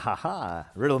 Ha ha ha.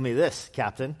 Riddle me this,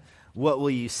 Captain. What will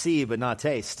you see but not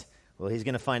taste? Well, he's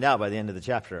going to find out by the end of the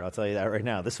chapter. I'll tell you that right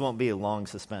now. This won't be a long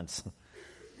suspense.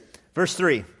 Verse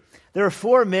 3. There were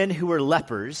 4 men who were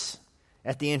lepers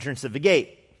at the entrance of the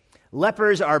gate.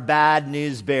 Lepers are bad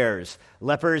news bears.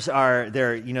 Lepers are,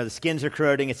 the skins are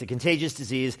corroding. It's a contagious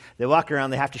disease. They walk around.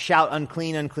 They have to shout,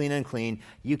 unclean, unclean, unclean.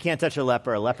 You can't touch a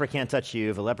leper. A leper can't touch you.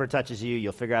 If a leper touches you,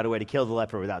 you'll figure out a way to kill the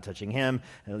leper without touching him.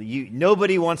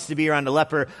 Nobody wants to be around a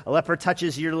leper. A leper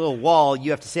touches your little wall.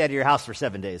 You have to stay out of your house for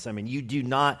 7 days. You do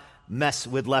not mess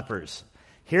with lepers.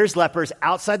 Here's lepers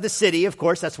outside the city. Of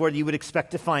course, that's where you would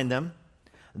expect to find them.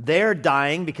 They're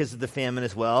dying because of the famine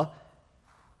as well.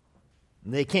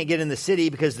 They can't get in the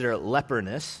city because of their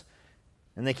leperness,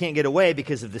 and they can't get away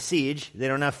because of the siege. They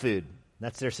don't have food.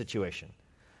 That's their situation.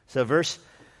 So verse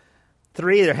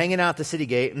 3, they're hanging out at the city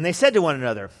gate, and they said to one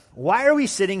another, why are we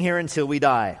sitting here until we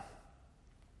die?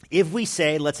 If we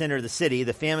say, let's enter the city,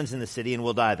 the famine's in the city, and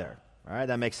we'll die there. All right,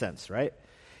 that makes sense, right?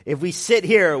 If we sit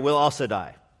here, we'll also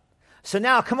die. So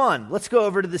now, come on, let's go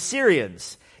over to the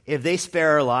Syrians. If they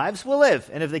spare our lives, we'll live,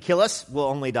 and if they kill us, we'll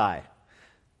only die.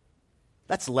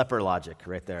 That's leper logic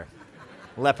right there.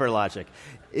 Leper logic.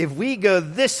 If we go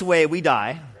this way, we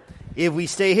die. If we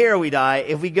stay here, we die.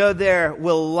 If we go there,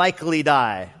 we'll likely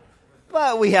die.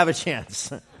 But we have a chance.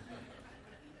 So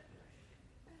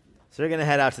they're going to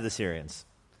head out to the Syrians.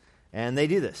 And they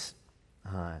do this.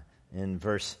 In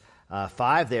verse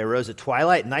 5, they arose at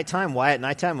twilight, nighttime. Why at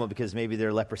nighttime? Well, because maybe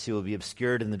their leprosy will be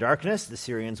obscured in the darkness. The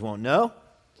Syrians won't know.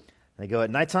 They go at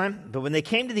nighttime. But when they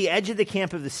came to the edge of the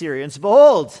camp of the Syrians,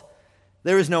 behold,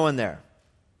 there was no one there.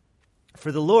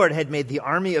 For the Lord had made the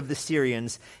army of the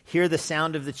Syrians hear the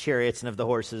sound of the chariots and of the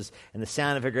horses and the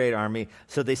sound of a great army.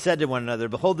 So they said to one another,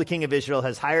 behold, the king of Israel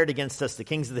has hired against us the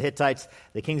kings of the Hittites,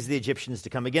 the kings of the Egyptians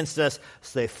to come against us.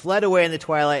 So they fled away in the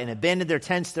twilight and abandoned their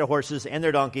tents, their horses, and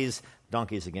their donkeys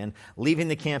again, leaving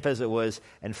the camp as it was,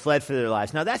 and fled for their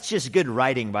lives. Now, that's just good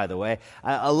writing, by the way.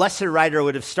 A lesser writer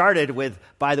would have started with,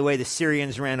 by the way, the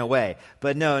Syrians ran away.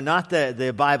 But no, not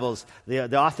the Bibles.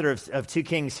 The author of 2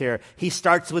 Kings here, he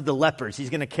starts with the lepers. He's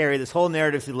going to carry this whole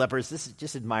narrative through the lepers.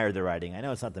 Just admire the writing. I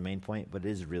know it's not the main point, but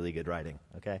it is really good writing,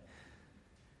 okay?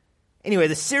 Anyway,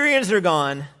 the Syrians are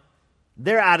gone.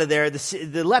 They're out of there.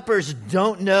 The lepers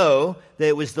don't know that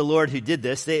it was the Lord who did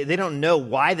this. They don't know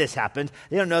why this happened.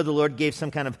 They don't know the Lord gave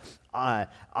some kind of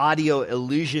audio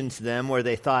illusion to them where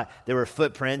they thought there were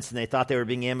footprints and they thought they were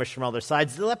being ambushed from all their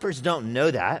sides. The lepers don't know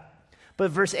that. But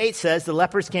verse 8 says, the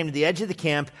lepers came to the edge of the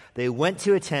camp, they went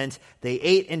to a tent, they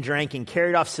ate and drank and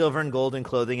carried off silver and gold and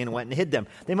clothing and went and hid them.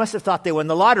 They must have thought they won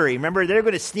the lottery. Remember, they're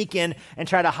going to sneak in and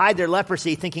try to hide their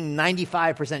leprosy, thinking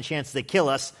 95% chance they kill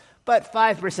us, but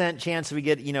 5% chance we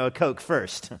get, a Coke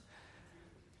first.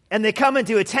 And they come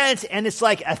into a tent, and it's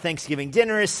like a Thanksgiving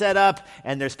dinner is set up,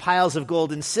 and there's piles of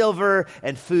gold and silver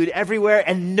and food everywhere,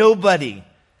 and nobody.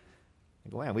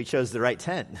 Wow, we chose the right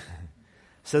tent.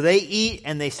 So they eat,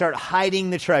 and they start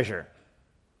hiding the treasure.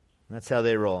 That's how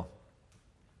they roll.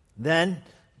 Then,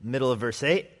 middle of verse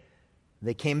 8,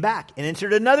 they came back and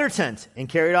entered another tent and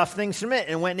carried off things from it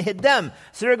and went and hid them.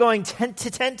 So they're going tent to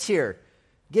tent here,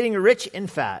 getting rich and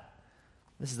fat.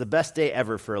 This is the best day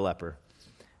ever for a leper.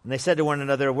 And they said to one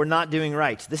another, we're not doing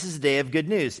right. This is a day of good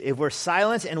news. If we're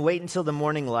silent and wait until the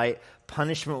morning light,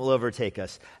 punishment will overtake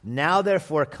us. Now,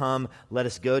 therefore, come, let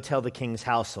us go tell the king's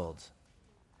household.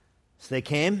 So they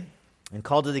came and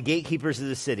called to the gatekeepers of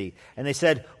the city. And they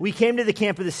said, we came to the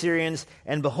camp of the Syrians,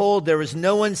 and behold, there was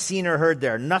no one seen or heard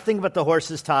there. Nothing but the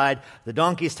horses tied, the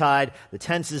donkeys tied, the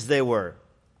tents as they were.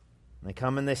 And they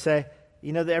come and they say,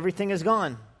 everything is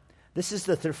gone. This is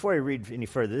before I read any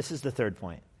further, this is the third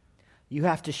point. You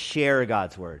have to share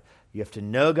God's word. You have to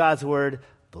know God's word,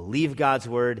 believe God's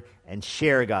word, and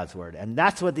share God's word. And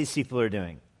that's what these people are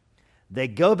doing. They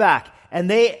go back, and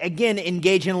they, again,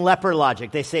 engage in leper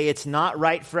logic. They say, it's not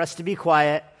right for us to be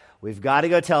quiet. We've got to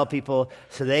go tell people.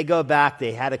 So they go back.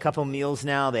 They had a couple meals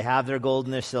now. They have their gold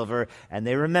and their silver. And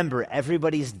they remember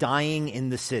everybody's dying in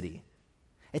the city.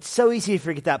 It's so easy to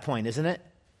forget that point, isn't it?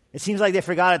 It seems like they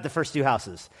forgot it the first two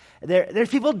houses. There's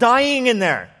people dying in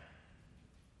there.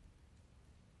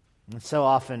 It's so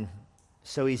often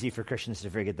so easy for Christians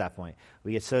to forget that point.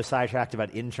 We get so sidetracked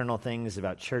about internal things,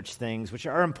 about church things, which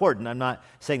are important. I'm not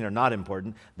saying they're not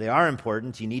important. They are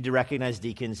important. You need to recognize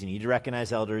deacons. You need to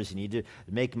recognize elders. You need to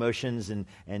make motions and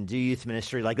do youth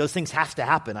ministry. Like, those things have to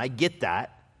happen. I get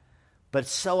that. But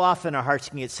so often our hearts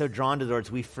can get so drawn to the Lord,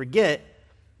 we forget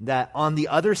that on the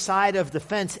other side of the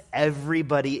fence,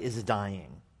 everybody is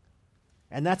dying.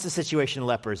 And that's the situation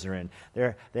lepers are in.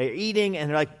 They're eating, and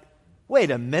they're like, wait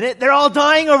a minute, they're all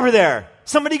dying over there.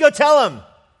 Somebody go tell them.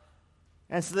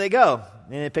 And so they go.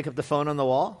 And they pick up the phone on the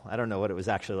wall. I don't know what it was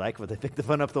actually like, but they pick the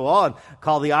phone up the wall and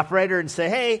call the operator and say,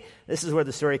 hey, this is where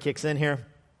the story kicks in here.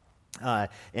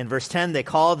 In verse 10, they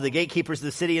called the gatekeepers of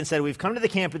the city and said, we've come to the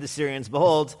camp of the Syrians.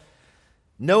 Behold,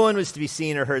 no one was to be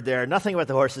seen or heard there. Nothing but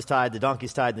the horses tied, the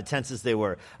donkeys tied, and the tents as they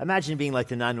were. Imagine being like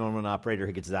the 911 operator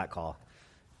who gets that call.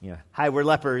 Hi, we're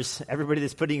lepers. Everybody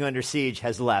that's putting you under siege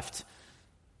has left.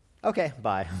 Okay,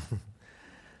 bye.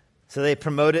 So they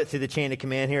promote it through the chain of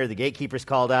command here. The gatekeepers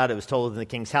called out. It was told in the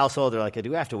king's household. They're like, do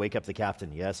we have to wake up the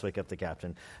captain? Yes, wake up the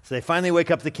captain. So they finally wake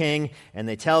up the king, and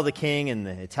they tell the king, and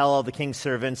they tell all the king's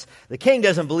servants. The king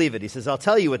doesn't believe it. He says, I'll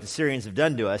tell you what the Syrians have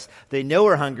done to us. They know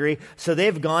we're hungry, so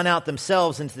they've gone out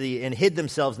themselves and hid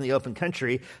themselves in the open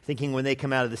country, thinking when they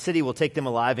come out of the city, we'll take them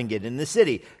alive and get in the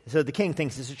city. So the king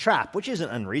thinks it's a trap, which isn't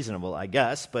unreasonable, I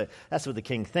guess, but that's what the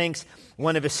king thinks.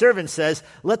 One of his servants says,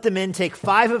 let the men take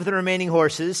 5 of the remaining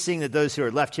horses, seeing that those who are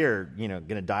left here are, going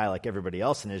to die like everybody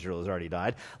else in Israel has already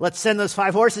died. Let's send those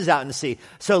 5 horses out in the sea.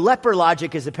 So leper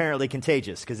logic is apparently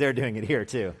contagious because they're doing it here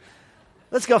too.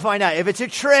 Let's go find out. If it's a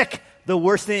trick, the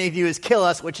worst thing they can do is kill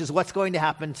us, which is what's going to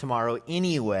happen tomorrow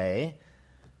anyway.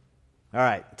 All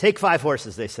right, take 5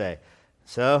 horses, they say.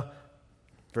 So,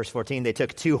 verse 14, they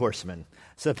took 2 horsemen.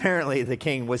 So apparently the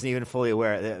king wasn't even fully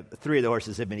aware that 3 of the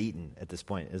horses had been eaten at this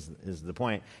point, is the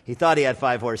point. He thought he had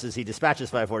 5 horses. He dispatches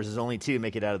 5 horses. Only 2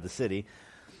 make it out of the city.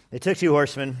 They took 2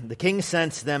 horsemen. The king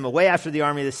sent them away after the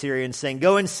army of the Syrians, saying,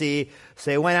 go and see.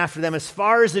 So they went after them as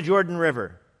far as the Jordan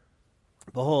River.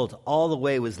 Behold, all the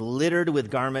way was littered with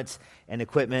garments and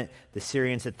equipment the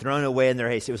Syrians had thrown away in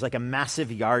their haste. It was like a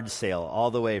massive yard sale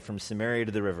all the way from Samaria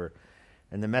to the river.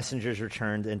 And the messengers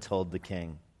returned and told the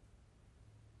king.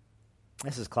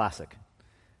 This is classic.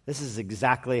 This is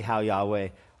exactly how Yahweh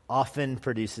often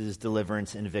produces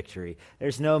deliverance and victory.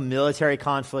 There's no military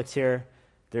conflict here.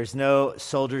 There's no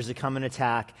soldiers that come and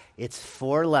attack. It's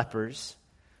 4 lepers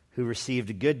who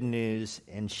received good news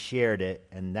and shared it,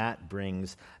 and that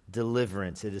brings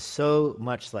deliverance. It is so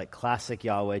much like classic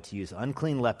Yahweh to use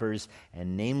unclean lepers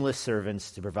and nameless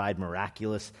servants to provide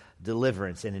miraculous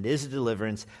deliverance. And it is a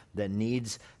deliverance that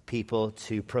needs people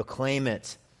to proclaim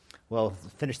it. Well,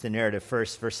 finish the narrative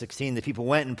first. Verse 16, the people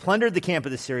went and plundered the camp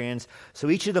of the Syrians. So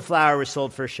each of the flour was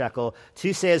sold for a shekel, 2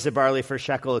 seahs of barley for a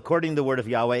shekel, according to the word of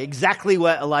Yahweh. Exactly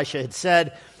what Elisha had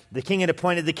said. The king had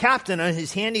appointed the captain on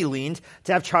whose hand he leaned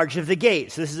to have charge of the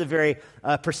gate. So this is a very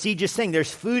prestigious thing.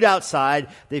 There's food outside.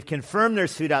 They've confirmed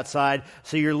there's food outside.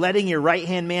 So you're letting your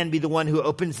right-hand man be the one who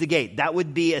opens the gate. That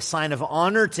would be a sign of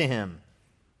honor to him.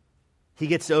 He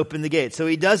gets to open the gate. So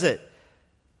he does it.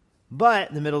 But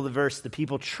in the middle of the verse, the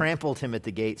people trampled him at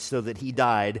the gate so that he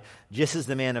died, just as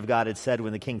the man of God had said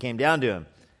when the king came down to him.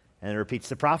 And it repeats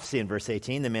the prophecy in verse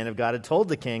 18. The man of God had told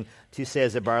the king, 2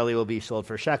 seahs of barley will be sold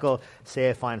for a shekel,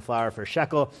 seah of fine flour for a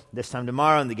shekel. This time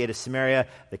tomorrow in the gate of Samaria,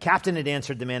 the captain had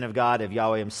answered the man of God, if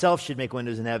Yahweh himself should make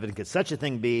windows in heaven, could such a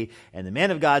thing be? And the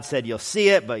man of God said, you'll see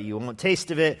it, but you won't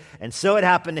taste of it. And so it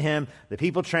happened to him. The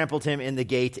people trampled him in the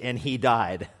gate, and he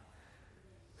died.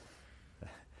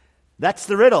 That's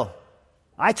the riddle.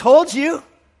 I told you.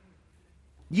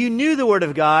 You knew the word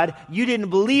of God, you didn't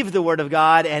believe the word of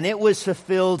God, and it was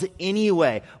fulfilled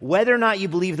anyway. Whether or not you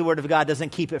believe the word of God doesn't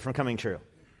keep it from coming true.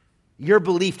 Your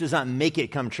belief does not make it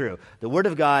come true. The word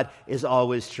of God is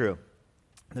always true.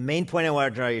 The main point I want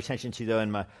to draw your attention to, though,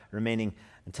 in my remaining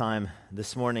time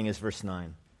this morning is verse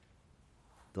 9.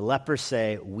 The lepers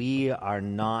say, we are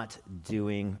not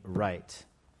doing right.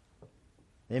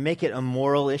 They make it a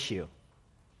moral issue.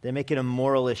 They make it a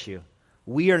moral issue.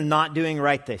 We are not doing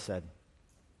right, they said.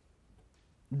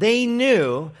 They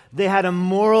knew they had a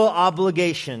moral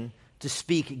obligation to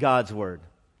speak God's word.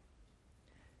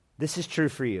 This is true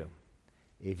for you.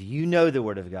 If you know the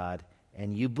word of God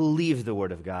and you believe the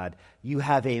word of God, you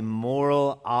have a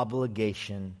moral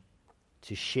obligation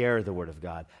to share the word of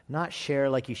God. Not share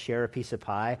like you share a piece of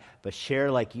pie, but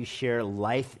share like you share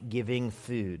life-giving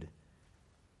food.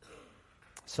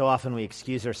 So often we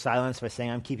excuse our silence by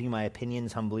saying, I'm keeping my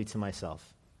opinions humbly to myself.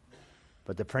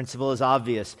 But the principle is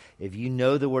obvious. If you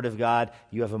know the word of God,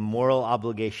 you have a moral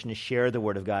obligation to share the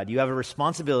word of God. You have a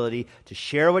responsibility to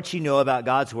share what you know about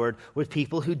God's word with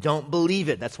people who don't believe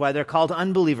it. That's why they're called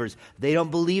unbelievers. They don't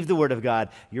believe the word of God.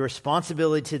 Your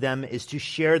responsibility to them is to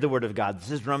share the word of God. This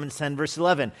is Romans 10, verse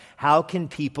 11. How can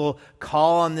people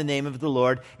call on the name of the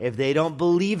Lord if they don't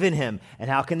believe in him? And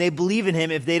how can they believe in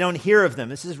him if they don't hear of them?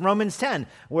 This is Romans 10,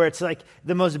 where it's like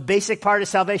the most basic part of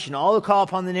salvation. All who call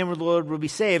upon the name of the Lord will be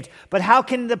saved. But how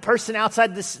can the person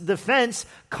outside the fence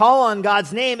call on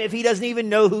God's name if he doesn't even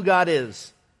know who God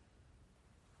is?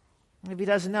 If he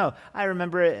doesn't know. I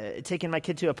remember taking my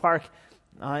kid to a park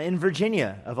in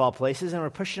Virginia, of all places, and we're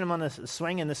pushing him on the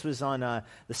swing, and this was on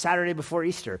the Saturday before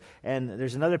Easter. And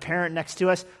there's another parent next to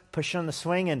us pushing on the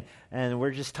swing, and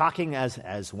we're just talking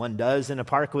as one does in a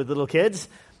park with little kids.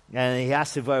 And he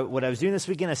asked what I was doing this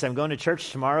weekend. I said, I'm going to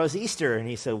church. Tomorrow is Easter. And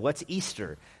he said, what's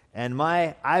Easter? And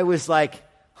I was like,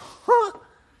 huh?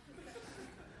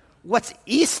 What's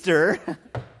Easter?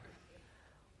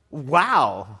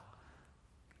 Wow.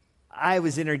 I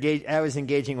was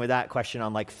engaging with that question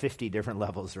on like 50 different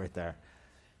levels right there.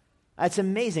 That's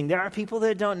amazing. There are people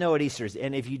that don't know what Easter is.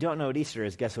 And if you don't know what Easter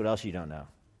is, guess what else you don't know?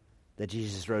 That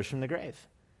Jesus rose from the grave.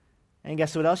 And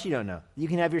guess what else you don't know? You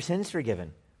can have your sins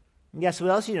forgiven. And guess what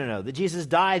else you don't know? That Jesus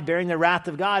died bearing the wrath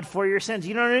of God for your sins.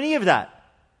 You don't know any of that.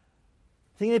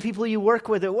 Think of the people you work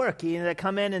with at work, that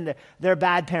come in and they're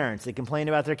bad parents. They complain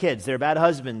about their kids. They're bad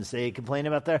husbands. They complain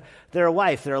about their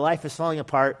wife. Their life is falling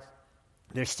apart.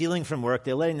 They're stealing from work.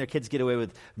 They're letting their kids get away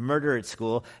with murder at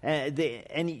school. And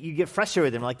you get frustrated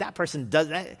with them. Like, that person does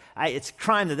that. It's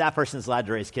crime that person is allowed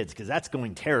to raise kids because that's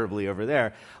going terribly over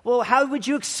there. Well, how would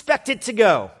you expect it to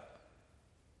go?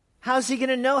 How's he going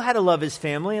to know how to love his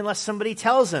family unless somebody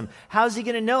tells him? How's he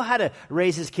going to know how to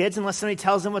raise his kids unless somebody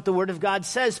tells him what the Word of God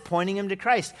says, pointing him to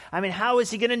Christ? I mean, how is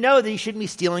he going to know that he shouldn't be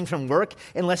stealing from work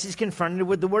unless he's confronted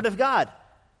with the Word of God?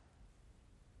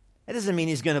 That doesn't mean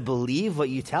he's going to believe what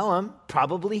you tell him.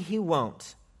 Probably he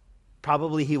won't.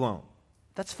 Probably he won't.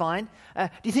 That's fine. Do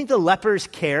you think the lepers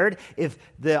cared if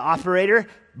the operator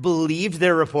believed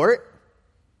their report?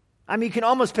 I mean, you can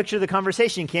almost picture the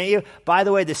conversation, can't you? By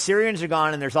the way, the Syrians are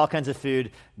gone and there's all kinds of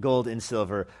food, gold and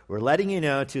silver. We're letting you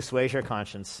know to assuage your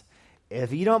conscience.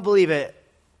 If you don't believe it,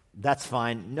 that's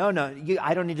fine. No,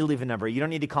 I don't need to leave a number. You don't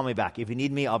need to call me back. If you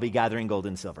need me, I'll be gathering gold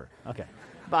and silver. Okay,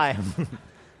 bye.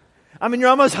 I mean, you're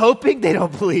almost hoping they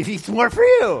don't believe. It's more for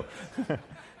you.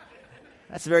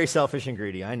 That's very selfish and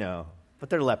greedy, I know. But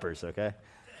they're lepers, okay?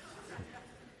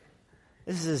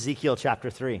 This is Ezekiel chapter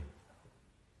 3.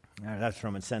 That's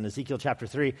Romans 10. Ezekiel chapter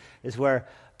 3 is where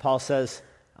Paul says,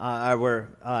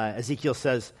 Ezekiel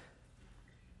says,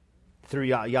 through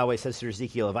Yahweh says to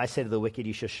Ezekiel, if I say to the wicked,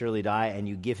 you shall surely die, and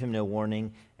you give him no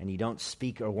warning, and you don't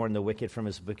speak or warn the wicked from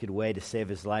his wicked way to save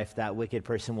his life, that wicked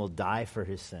person will die for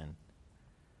his sin.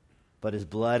 But his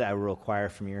blood I will require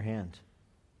from your hand.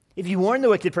 If you warn the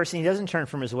wicked person, he doesn't turn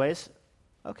from his ways,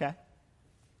 okay.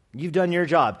 You've done your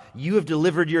job. You have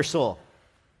delivered your soul.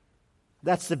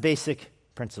 That's the basic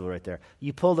principle right there.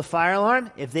 You pull the fire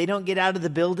alarm, if they don't get out of the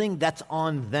building, that's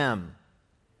on them.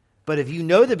 But if you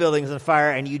know the building's on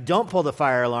fire and you don't pull the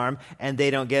fire alarm and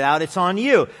they don't get out, it's on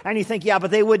you. And you think, yeah,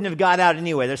 but they wouldn't have got out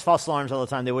anyway. There's false alarms all the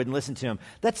time. They wouldn't listen to them.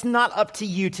 That's not up to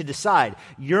you to decide.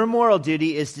 Your moral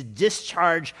duty is to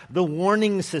discharge the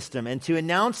warning system and to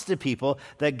announce to people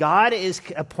that God is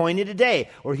appointed a day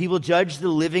where he will judge the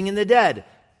living and the dead.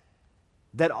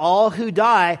 That all who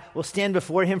die will stand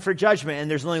before him for judgment. And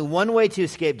there's only one way to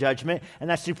escape judgment, and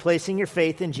that's through placing your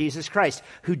faith in Jesus Christ,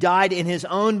 who died in his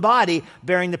own body,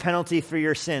 bearing the penalty for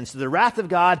your sin. So the wrath of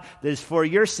God that is for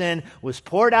your sin was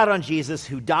poured out on Jesus,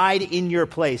 who died in your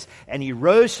place. And he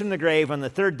rose from the grave on the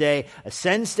third day,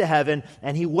 ascends to heaven,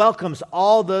 and he welcomes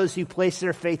all those who place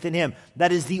their faith in him.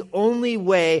 That is the only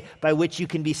way by which you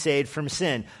can be saved from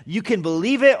sin. You can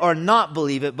believe it or not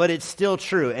believe it, but it's still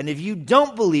true. And if you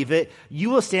don't believe it, you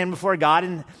will stand before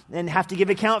God and have to give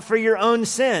account for your own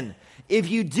sin. If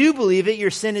you do believe it,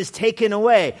 your sin is taken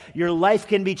away. Your life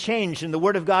can be changed, and the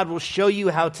Word of God will show you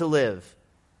how to live.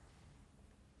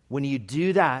 When you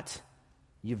do that,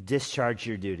 you've discharged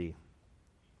your duty.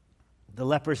 The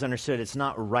lepers understood it's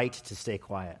not right to stay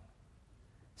quiet.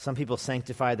 Some people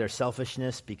sanctify their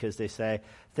selfishness because they say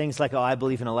things like, oh, I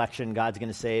believe in election, God's going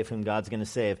to save whom God's going to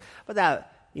save. But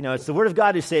that, it's the Word of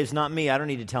God who saves, not me. I don't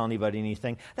need to tell anybody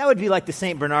anything. That would be like the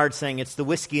St. Bernard saying, it's the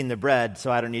whiskey and the bread, so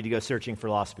I don't need to go searching for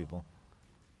lost people.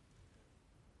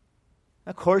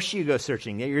 Of course you go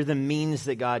searching. You're the means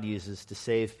that God uses to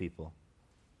save people.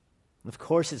 Of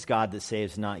course it's God that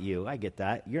saves, not you. I get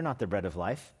that. You're not the bread of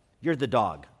life. You're the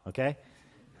dog, okay?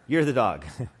 You're the dog.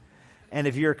 And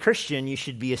if you're a Christian, you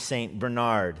should be a St.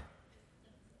 Bernard.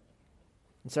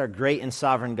 It's our great and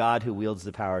sovereign God who wields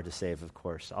the power to save, of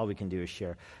course. All we can do is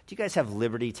share. Do you guys have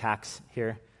Liberty Tax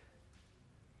here?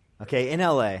 Okay, in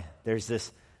LA, there's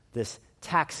this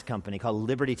tax company called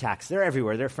Liberty Tax. They're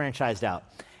everywhere. They're franchised out.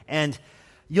 And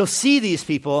you'll see these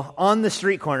people on the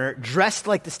street corner dressed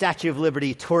like the Statue of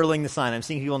Liberty, twirling the sign. I'm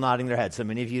seeing people nodding their heads, so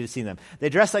many of you have seen them. They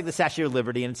dress like the Statue of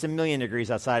Liberty, and it's 1,000,000 degrees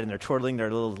outside, and they're twirling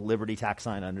their little Liberty Tax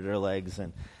sign under their legs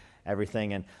and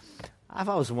everything. And I've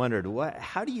always wondered,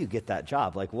 how do you get that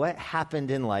job? Like, what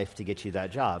happened in life to get you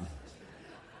that job?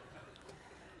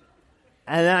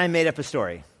 And then I made up a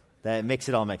story that makes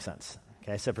it all make sense.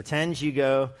 Okay, so pretend you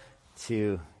go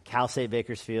to Cal State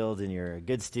Bakersfield and you're a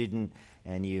good student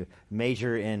and you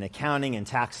major in accounting and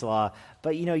tax law,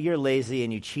 but you're lazy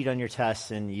and you cheat on your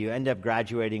tests and you end up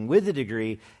graduating with a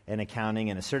degree in accounting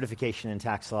and a certification in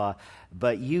tax law,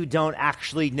 but you don't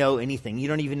actually know anything. You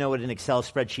don't even know what an Excel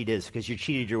spreadsheet is because you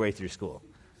cheated your way through school.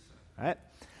 All right?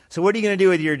 So what are you going to do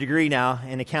with your degree now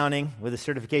in accounting with a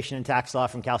certification in tax law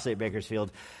from Cal State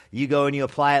Bakersfield? You go and you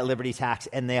apply at Liberty Tax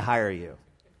and they hire you.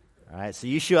 All right, so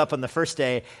you show up on the first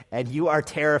day and you are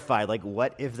terrified. Like,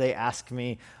 what if they ask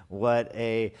me what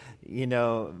a,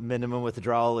 minimum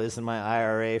withdrawal is in my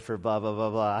IRA for blah, blah, blah,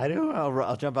 blah. I don't know,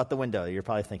 I'll jump out the window. You're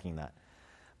probably thinking that.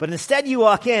 But instead you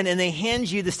walk in and they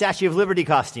hand you the Statue of Liberty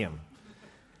costume.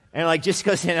 And just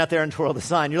go stand out there and twirl the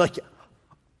sign. You're like,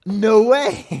 no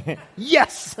way.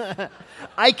 Yes,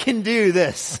 I can do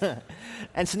this.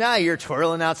 And so now you're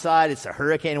twirling outside. It's a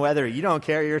hurricane weather. You don't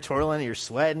care. You're twirling. You're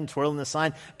sweating, twirling the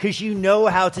sign because you know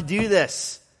how to do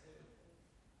this.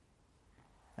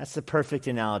 That's the perfect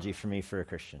analogy for me for a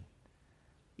Christian.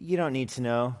 You don't need to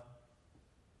know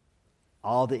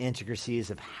all the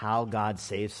intricacies of how God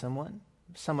saves someone.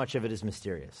 So much of it is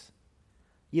mysterious.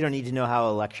 You don't need to know how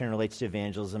election relates to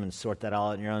evangelism and sort that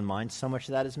all out in your own mind. So much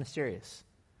of that is mysterious.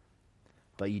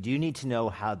 But you do need to know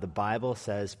how the Bible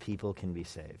says people can be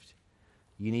saved.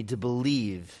 You need to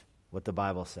believe what the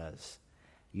Bible says.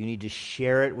 You need to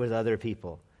share it with other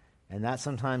people. And that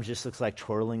sometimes just looks like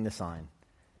twirling the sign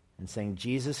and saying,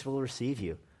 Jesus will receive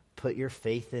you. Put your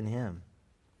faith in him.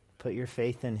 Put your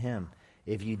faith in him.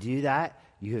 If you do that,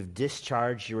 you have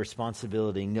discharged your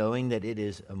responsibility, knowing that it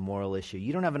is a moral issue.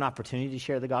 You don't have an opportunity to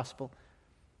share the gospel.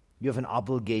 You have an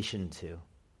obligation to.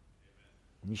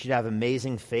 You should have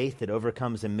amazing faith that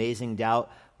overcomes amazing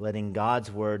doubt, letting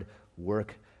God's word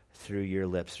work through your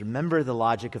lips. Remember the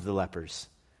logic of the lepers.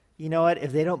 You know what?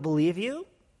 If they don't believe you,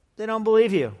 they don't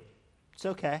believe you. It's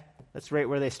okay. That's right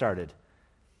where they started.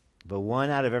 But 1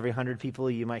 out of every 100 people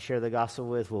you might share the gospel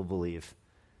with will believe.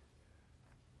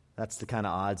 That's the kind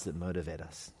of odds that motivate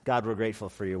us. God, we're grateful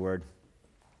for your word.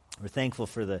 We're thankful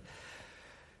for the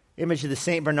image of the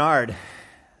St. Bernard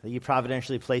that you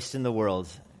providentially placed in the world.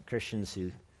 Christians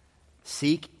who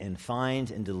seek and find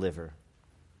and deliver.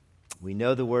 We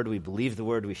know the word, we believe the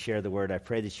word, we share the word. I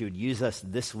pray that you would use us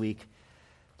this week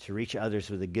to reach others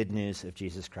with the good news of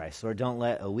Jesus Christ. Lord, don't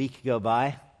let a week go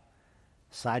by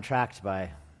sidetracked by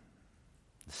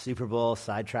the Super Bowl,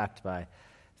 sidetracked by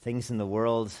things in the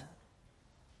world,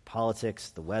 politics,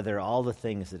 the weather, all the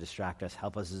things that distract us.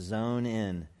 Help us zone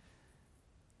in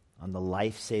on the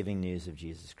life-saving news of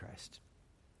Jesus Christ.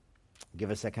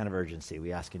 Give us that kind of urgency.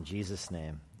 We ask in Jesus'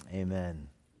 name. Amen.